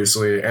sidewalk,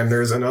 obviously, and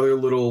there's another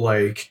little,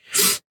 like,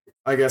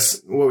 I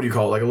guess, what would you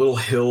call it? Like a little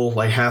hill,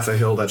 like half a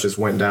hill that just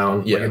went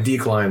down, like a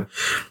decline.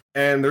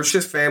 And there's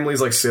just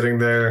families like sitting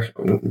there,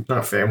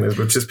 not families,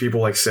 but just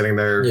people like sitting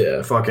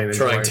there, fucking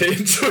trying to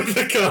enjoy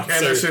the concert.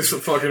 And there's just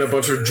fucking a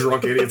bunch of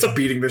drunk idiots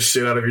beating the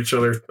shit out of each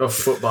other a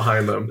foot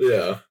behind them.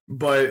 Yeah.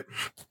 But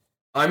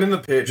I'm in the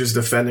pit just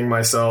defending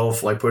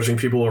myself, like pushing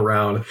people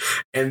around.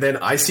 And then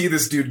I see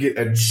this dude get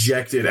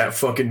ejected at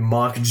fucking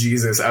Mock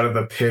Jesus out of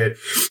the pit.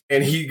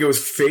 And he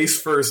goes face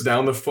first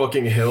down the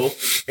fucking hill.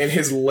 And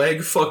his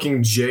leg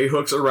fucking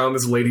J-hooks around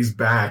this lady's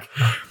back.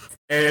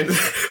 And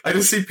I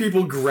just see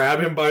people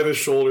grab him by the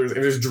shoulders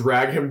and just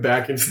drag him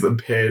back into the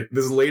pit.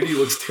 This lady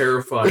looks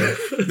terrified.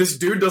 This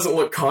dude doesn't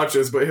look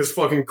conscious, but his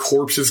fucking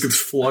corpse just gets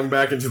flung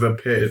back into the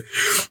pit.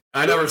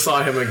 I never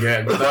saw him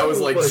again, but that was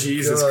like,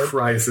 Jesus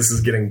Christ, this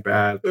is getting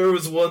bad. There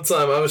was one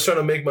time I was trying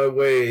to make my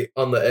way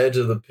on the edge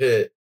of the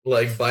pit,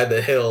 like by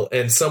the hill,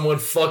 and someone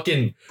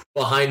fucking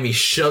behind me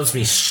shoves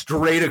me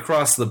straight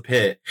across the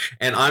pit,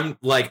 and I'm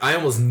like, I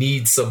almost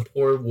need some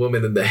poor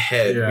woman in the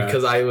head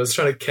because I was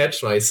trying to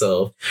catch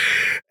myself,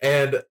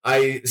 and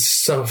I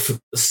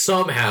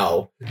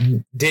somehow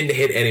didn't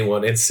hit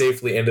anyone and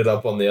safely ended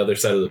up on the other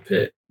side of the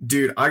pit.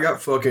 Dude, I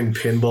got fucking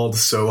pinballed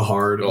so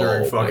hard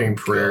during fucking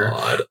prayer.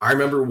 God. I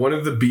remember one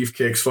of the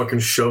beefcakes fucking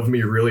shoved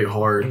me really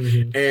hard,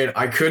 and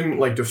I couldn't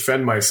like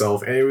defend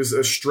myself, and it was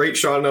a straight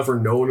shot enough where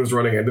no one was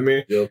running into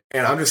me,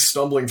 and I'm just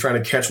stumbling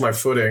trying to catch my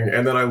footing,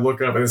 and then I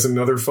look up and there's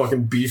another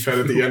fucking beefhead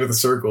at the end of the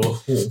circle,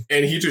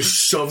 and he just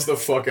shoves the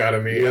fuck out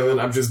of me, and then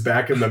I'm just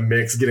back in the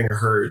mix getting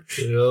hurt.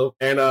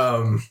 And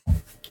oh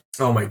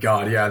my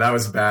god, yeah, that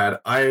was bad.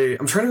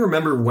 I'm trying to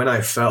remember when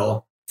I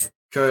fell,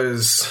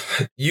 because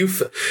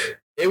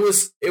It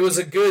was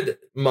a good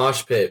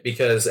mosh pit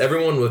because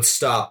everyone would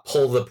stop,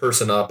 pull the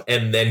person up,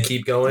 and then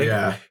keep going.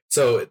 Yeah.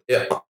 So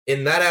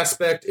in that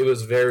aspect, it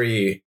was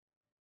very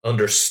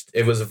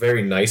it was a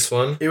very nice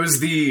one. It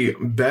was the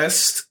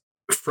best,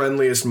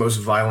 friendliest, most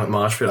violent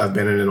mosh pit I've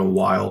been in a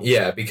while.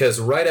 Yeah, because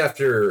right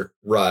after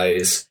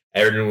Rise,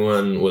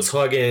 everyone was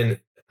hugging,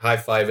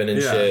 high-fiving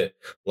and shit,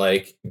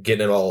 like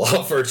getting it all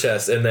off our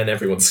chest, and then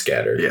everyone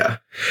scattered. Yeah.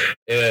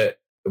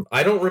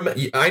 I don't remember.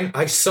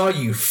 I saw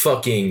you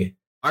fucking.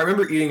 I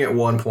remember eating at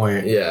one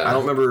point. Yeah. I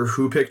don't remember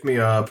who picked me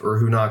up or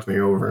who knocked me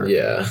over.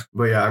 Yeah.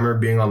 But yeah, I remember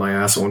being on my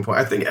ass at one point.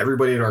 I think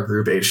everybody in our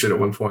group ate shit at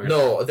one point.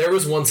 No, there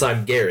was one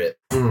time, Garrett.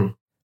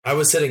 I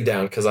was sitting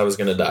down because I was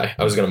going to die.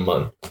 I was going to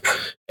mun.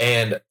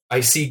 And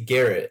I see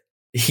Garrett.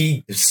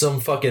 Some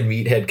fucking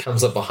meathead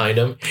comes up behind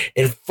him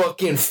and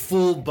fucking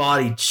full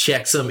body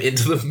checks him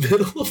into the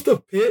middle of the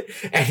pit,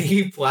 and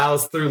he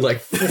plows through like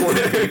 4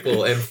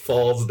 people and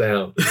falls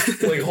down.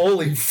 Like,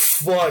 holy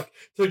fuck.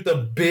 Took the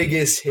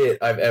biggest hit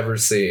I've ever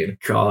seen.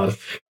 God.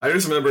 I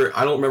don't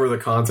remember the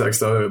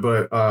context of it,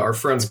 but our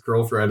friend's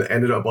girlfriend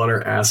ended up on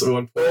her ass at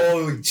one point.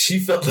 Oh, she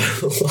felt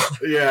that a lot.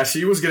 Yeah,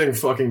 she was getting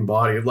fucking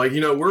bodied. Like,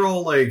 you know, we're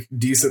all like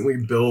decently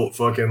built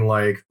fucking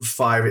like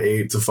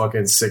 5'8" to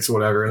fucking 6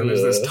 whatever, and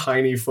there's this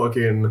tiny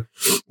fucking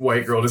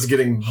white girl just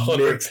getting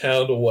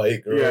 100-pound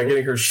white girl. Yeah,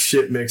 getting her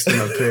shit mixed in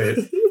a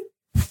pit.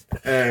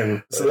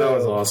 And so that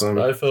was awesome.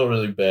 I felt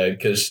really bad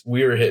because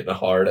we were hitting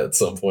hard at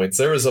some points.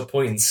 There was a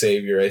point in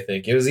Savior, I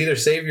think. It was either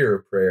Savior or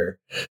Prayer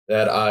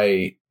that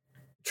I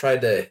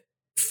tried to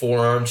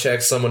forearm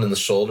check someone in the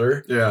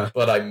shoulder. Yeah.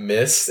 But I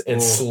missed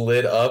and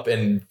slid up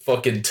and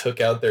fucking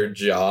took out their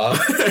jaw.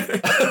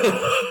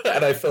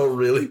 And I felt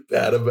really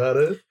bad about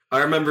it. I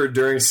remember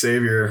during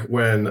Savior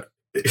when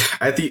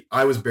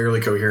I was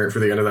barely coherent for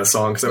the end of that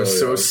song because I was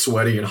so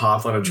sweaty and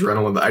hot on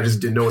adrenaline that I just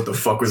didn't know what the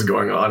fuck was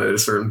going on at a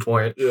certain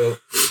point. Yeah.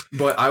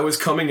 But I was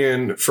coming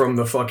in from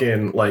the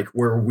fucking like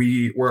where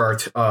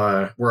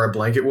our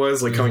blanket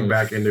was, like coming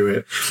back into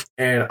it,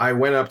 and I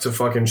went up to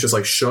fucking just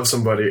like shove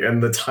somebody,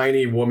 and the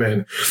tiny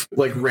woman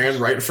like ran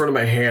right in front of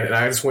my hand, and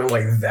I just went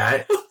like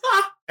that,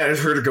 and I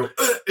just heard her go.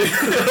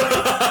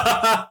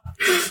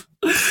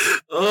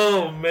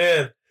 Oh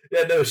man.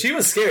 Yeah, no, she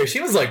was scary.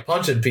 She was like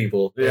punching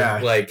people. Yeah.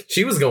 Like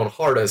she was going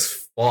hard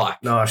as fuck.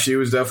 No, she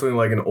was definitely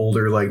like an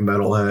older like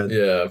metalhead.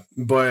 Yeah.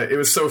 But it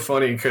was so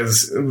funny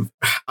because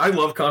I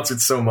love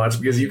concerts so much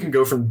because you can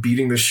go from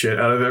beating the shit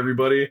out of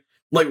everybody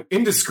like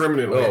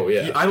indiscriminately. Oh,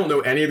 yeah. I don't know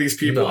any of these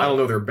people. No. I don't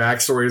know their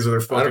backstories or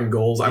their fucking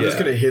goals. I'm just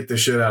going to hit the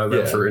shit out of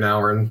them for an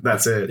hour and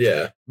that's it.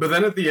 Yeah. But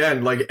then at the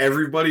end, like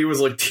everybody was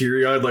like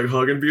teary-eyed, like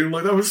hugging, being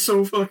like, that was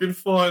so fucking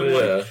fun. Yeah.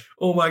 Like,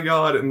 oh my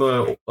God. And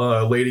the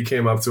lady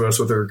came up to us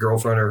with her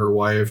girlfriend or her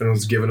wife and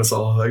was giving us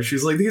all a hug.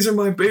 She's like, these are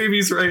my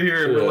babies right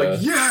here. And we're like,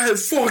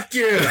 yes, fuck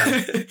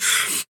yeah.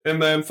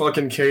 And then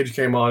fucking Cage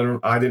came on.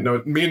 I didn't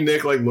know. Me and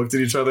Nick like looked at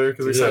each other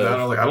because we sat down.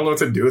 I was like, I don't know what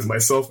to do with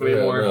myself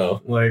anymore.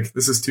 No. Like,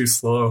 this is too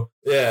slow.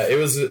 Yeah, it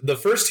was the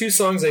first 2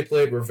 songs they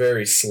played were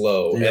very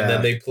slow. And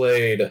then they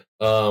played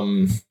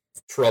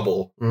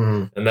Trouble.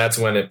 And that's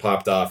when it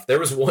popped off. There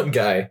was one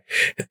guy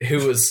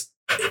who was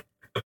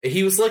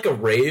like a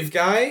rave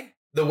guy.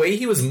 The way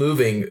he was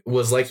moving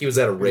was like he was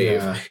at a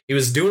rave. Yeah. He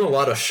was doing a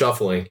lot of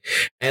shuffling.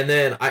 And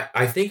then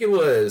I think it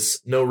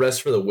was No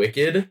Rest for the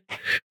Wicked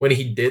when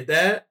he did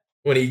that,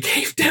 when he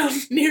came down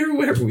near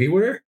where we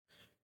were.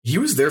 He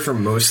was there for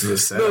most of the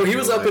set. No, he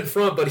was up in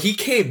front, but he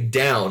came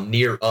down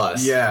near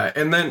us. Yeah,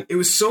 and then it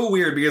was so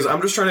weird because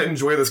I'm just trying to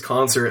enjoy this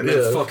concert, and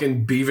then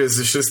fucking Beavis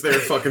is just there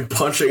fucking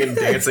punching and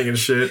dancing and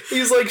shit.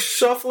 He's like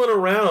shuffling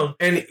around.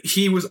 And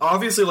he was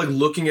obviously like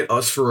looking at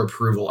us for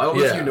approval. I don't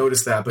know if you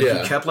noticed that, but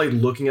he kept like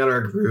looking at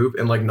our group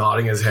and like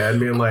nodding his head,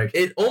 being like...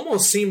 It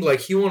almost seemed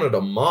like he wanted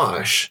to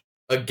mosh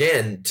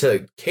again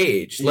to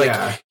Cage.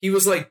 Like, he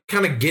was like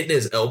kind of getting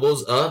his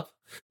elbows up,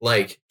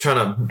 like trying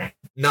to...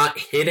 not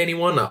hit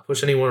anyone, not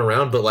push anyone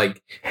around, but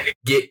like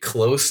get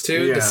close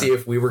to see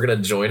if we were gonna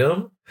join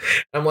him.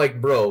 I'm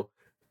like, bro,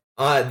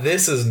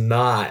 this is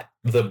not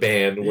the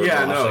band we're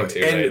moshing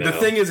to and right the now.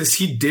 thing is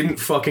he didn't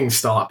fucking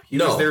stop. He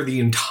was there the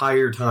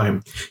entire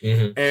time.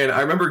 Mm-hmm. And I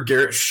remember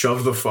Garrett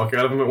shoved the fuck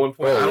out of him at one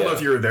point. I don't know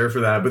if you were there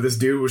for that, but this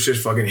dude was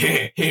just fucking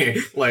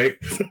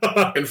like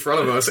in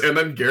front of us. And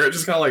then Garrett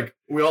just kind of like,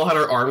 we all had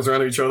our arms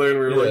around each other and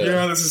we were like,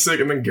 yeah, this is sick.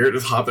 And then Garrett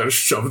just hopped out and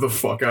shoved the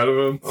fuck out of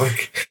him.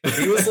 Like,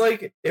 he was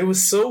like, it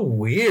was so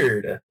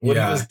weird what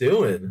he was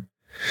doing.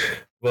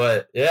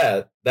 But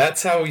yeah,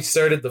 that's how we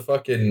started the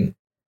fucking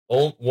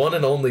one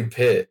and only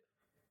pit.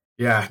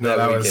 Yeah, no,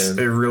 that was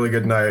a really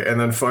good night. And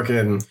then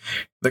fucking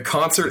the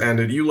concert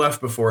ended. You left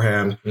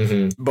beforehand,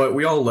 but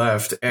we all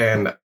left,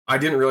 and I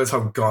didn't realize how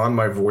gone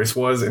my voice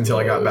was until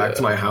I got back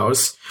to my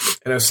house.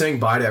 And I was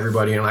saying bye to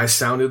everybody, and I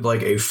sounded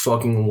like a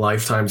fucking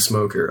lifetime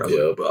smoker. I was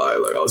like, bye,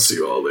 like, I'll see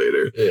you all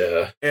later.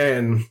 Yeah.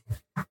 And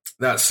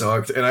that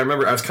sucked. And I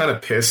remember I was kind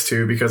of pissed,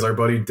 too, because our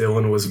buddy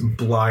Dylan was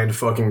blind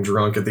fucking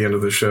drunk at the end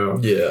of the show.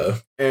 Yeah.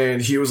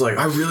 And he was like,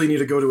 I really need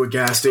to go to a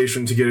gas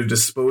station to get a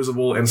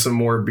disposable and some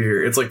more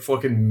beer. It's like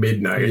fucking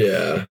midnight.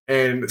 Yeah.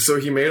 And so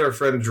he made our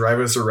friend drive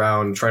us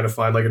around trying to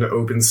find like an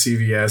open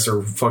CVS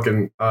or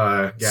fucking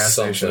gas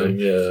station.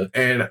 Yeah.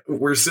 And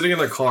we're sitting in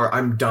the car.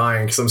 I'm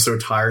dying because I'm so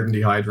tired and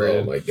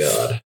dehydrated. Oh my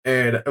God.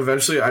 And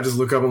eventually I just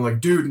look up and I'm like,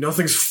 dude,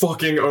 nothing's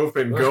fucking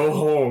open. Go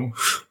home.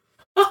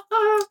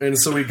 And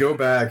so we go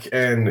back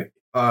and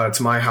to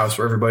my house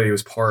where everybody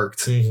was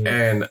parked,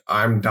 and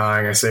I'm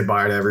dying. I say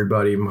bye to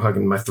everybody. I'm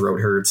hugging. My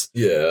throat hurts.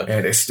 Yeah,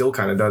 and it still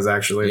kind of does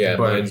actually. Yeah,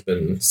 but mine's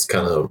been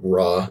kind of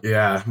raw.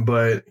 Yeah,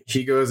 but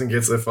he goes and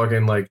gets a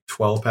fucking like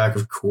 12-pack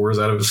of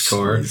Coors out of his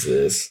car.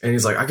 Jesus. And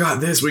he's like, I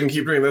got this. We can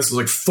keep doing this. I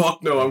was like,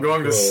 fuck no, I'm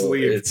going to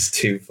sleep. It's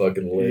too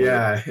fucking late.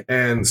 Yeah,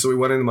 and so we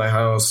went into my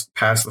house,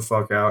 passed the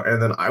fuck out,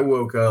 and then I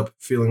woke up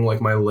feeling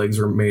like my legs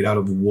were made out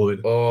of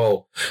wood.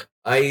 Oh.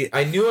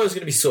 I knew I was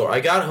going to be sore.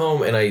 I got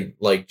home and I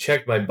like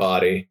checked my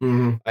body.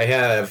 I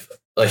have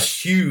a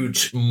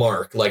huge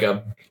mark, like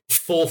a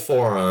full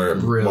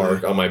forearm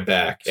mark on my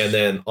back. And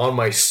then on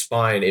my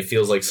spine, it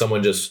feels like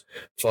someone just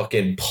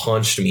fucking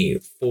punched me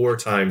 4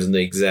 times in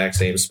the exact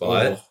same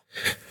spot.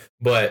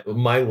 But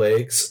my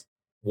legs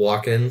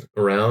walking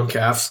around.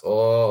 Calves?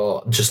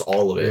 Oh, just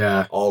all of it.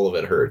 Yeah. All of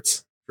it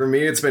hurts. For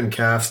me, it's been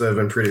calves that have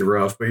been pretty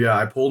rough. But yeah,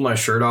 I pulled my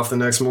shirt off the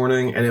next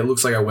morning and it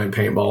looks like I went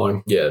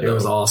paintballing. Yeah. It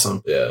was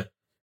awesome. Yeah.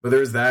 But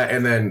there's that.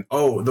 And then,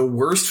 the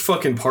worst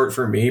fucking part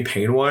for me,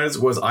 pain-wise,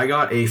 was I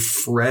got a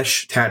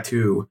fresh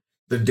tattoo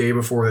the day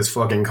before this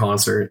fucking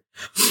concert.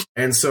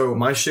 And so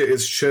my shit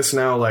is just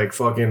now like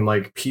fucking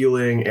like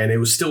peeling, and it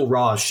was still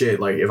raw as shit.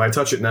 Like if I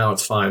touch it now,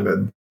 it's fine.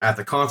 But at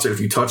the concert, if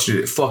you touched it,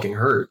 it fucking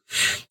hurt.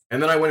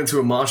 And then I went into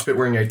a mosh pit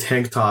wearing a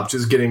tank top,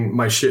 just getting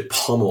my shit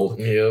pummeled.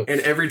 Yep. And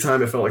every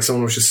time it felt like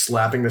someone was just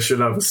slapping the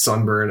shit out of a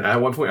sunburn.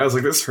 At one point, I was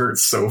like, this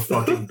hurts so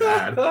fucking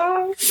bad.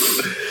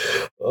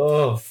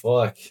 Oh,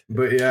 fuck.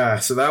 But yeah,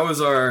 so that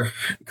was our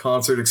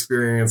concert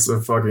experience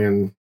of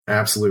fucking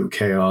absolute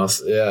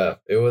chaos. Yeah,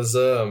 it was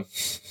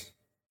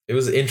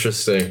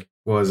interesting.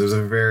 It was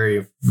a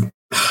very...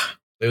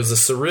 It was a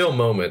surreal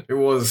moment. It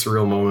was a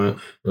surreal moment.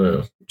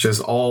 Yeah.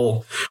 Just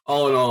all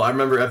in all, I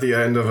remember at the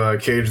end of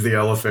Cage the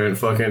Elephant,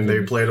 fucking,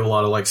 they played a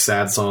lot of, like,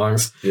 sad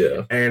songs.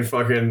 Yeah. And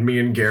fucking me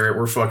and Garrett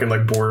were fucking,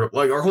 like,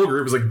 our whole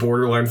group was, like,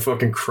 borderline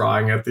fucking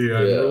crying at the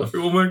end. Yeah. Like,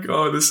 oh my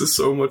God, this is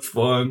so much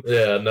fun.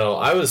 Yeah, no,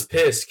 I was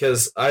pissed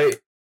because I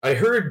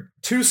heard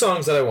 2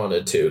 songs that I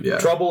wanted to. Yeah.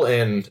 Trouble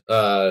and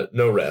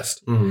No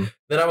Rest. Then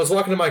I was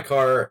walking to my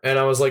car, and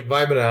I was, like,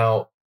 vibing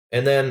out.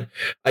 And then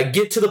I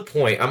get to the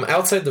point, I'm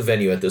outside the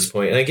venue at this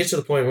point, and I get to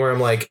the point where I'm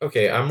like,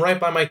 okay, I'm right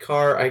by my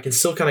car. I can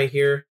still kind of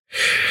hear.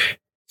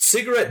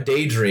 Cigarette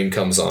Daydream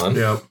comes on.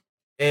 Yep.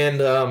 And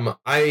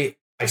I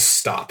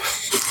stop.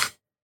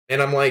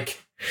 And I'm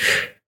like,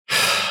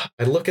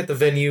 I look at the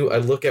venue, I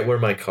look at where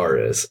my car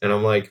is, and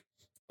I'm like,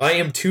 I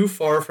am too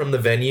far from the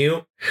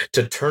venue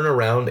to turn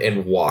around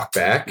and walk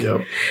back.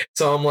 Yep.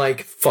 So I'm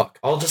like, fuck,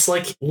 I'll just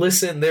like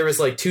listen. There was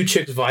like 2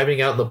 chicks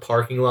vibing out in the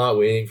parking lot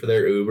waiting for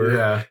their Uber.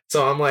 Yeah.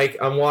 So I'm like,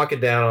 I'm walking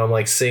down and I'm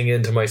like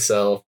singing to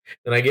myself.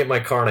 Then I get in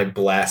my car and I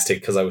blast it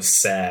because I was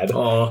sad.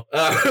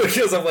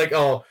 Because I'm like,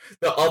 the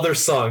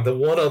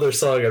one other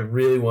song I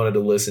really wanted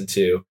to listen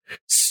to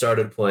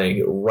started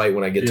playing right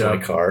when I get to my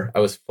car. I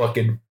was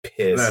fucking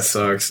pissed. That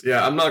sucks.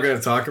 Yeah, I'm not going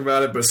to talk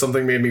about it, but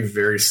something made me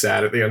very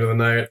sad at the end of the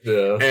night.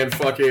 Yeah. And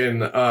fucking,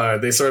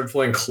 they started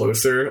playing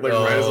Closer, like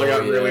right as I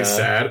got really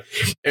sad.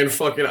 And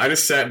fucking, I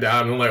just sat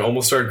down and like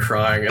almost started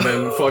crying. And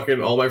then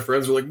fucking all my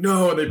friends were like,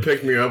 no, and they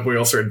picked me up. We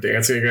all started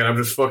dancing again. I'm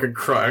just fucking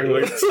crying.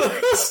 Like,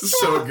 this is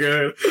so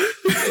good.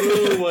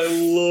 Oh my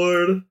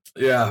Lord.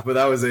 Yeah, but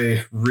that was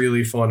a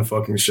really fun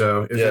fucking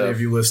show. If any of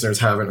you listeners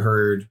haven't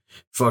heard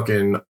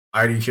fucking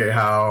IDK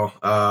Howe,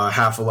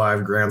 Half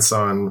Alive,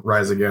 Grandson,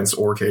 Rise Against,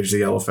 or Cage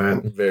the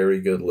Elephant.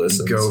 Very good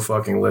listens. Go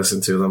fucking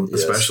listen to them,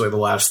 especially the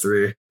last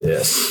 3.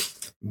 Yes.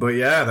 But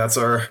yeah, that's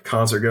our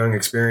concert going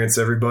experience,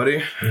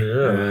 everybody.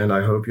 Yeah. And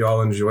I hope you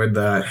all enjoyed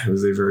that. It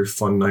was a very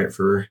fun night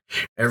for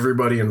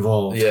everybody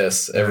involved.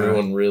 Yes,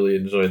 everyone really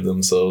enjoyed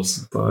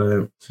themselves.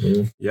 But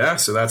yeah,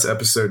 so that's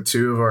episode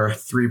 2 of our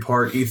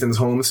 3-part Ethan's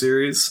Home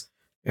series.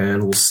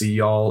 And we'll see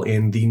y'all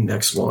in the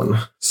next one.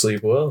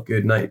 Sleep well.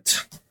 Good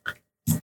night.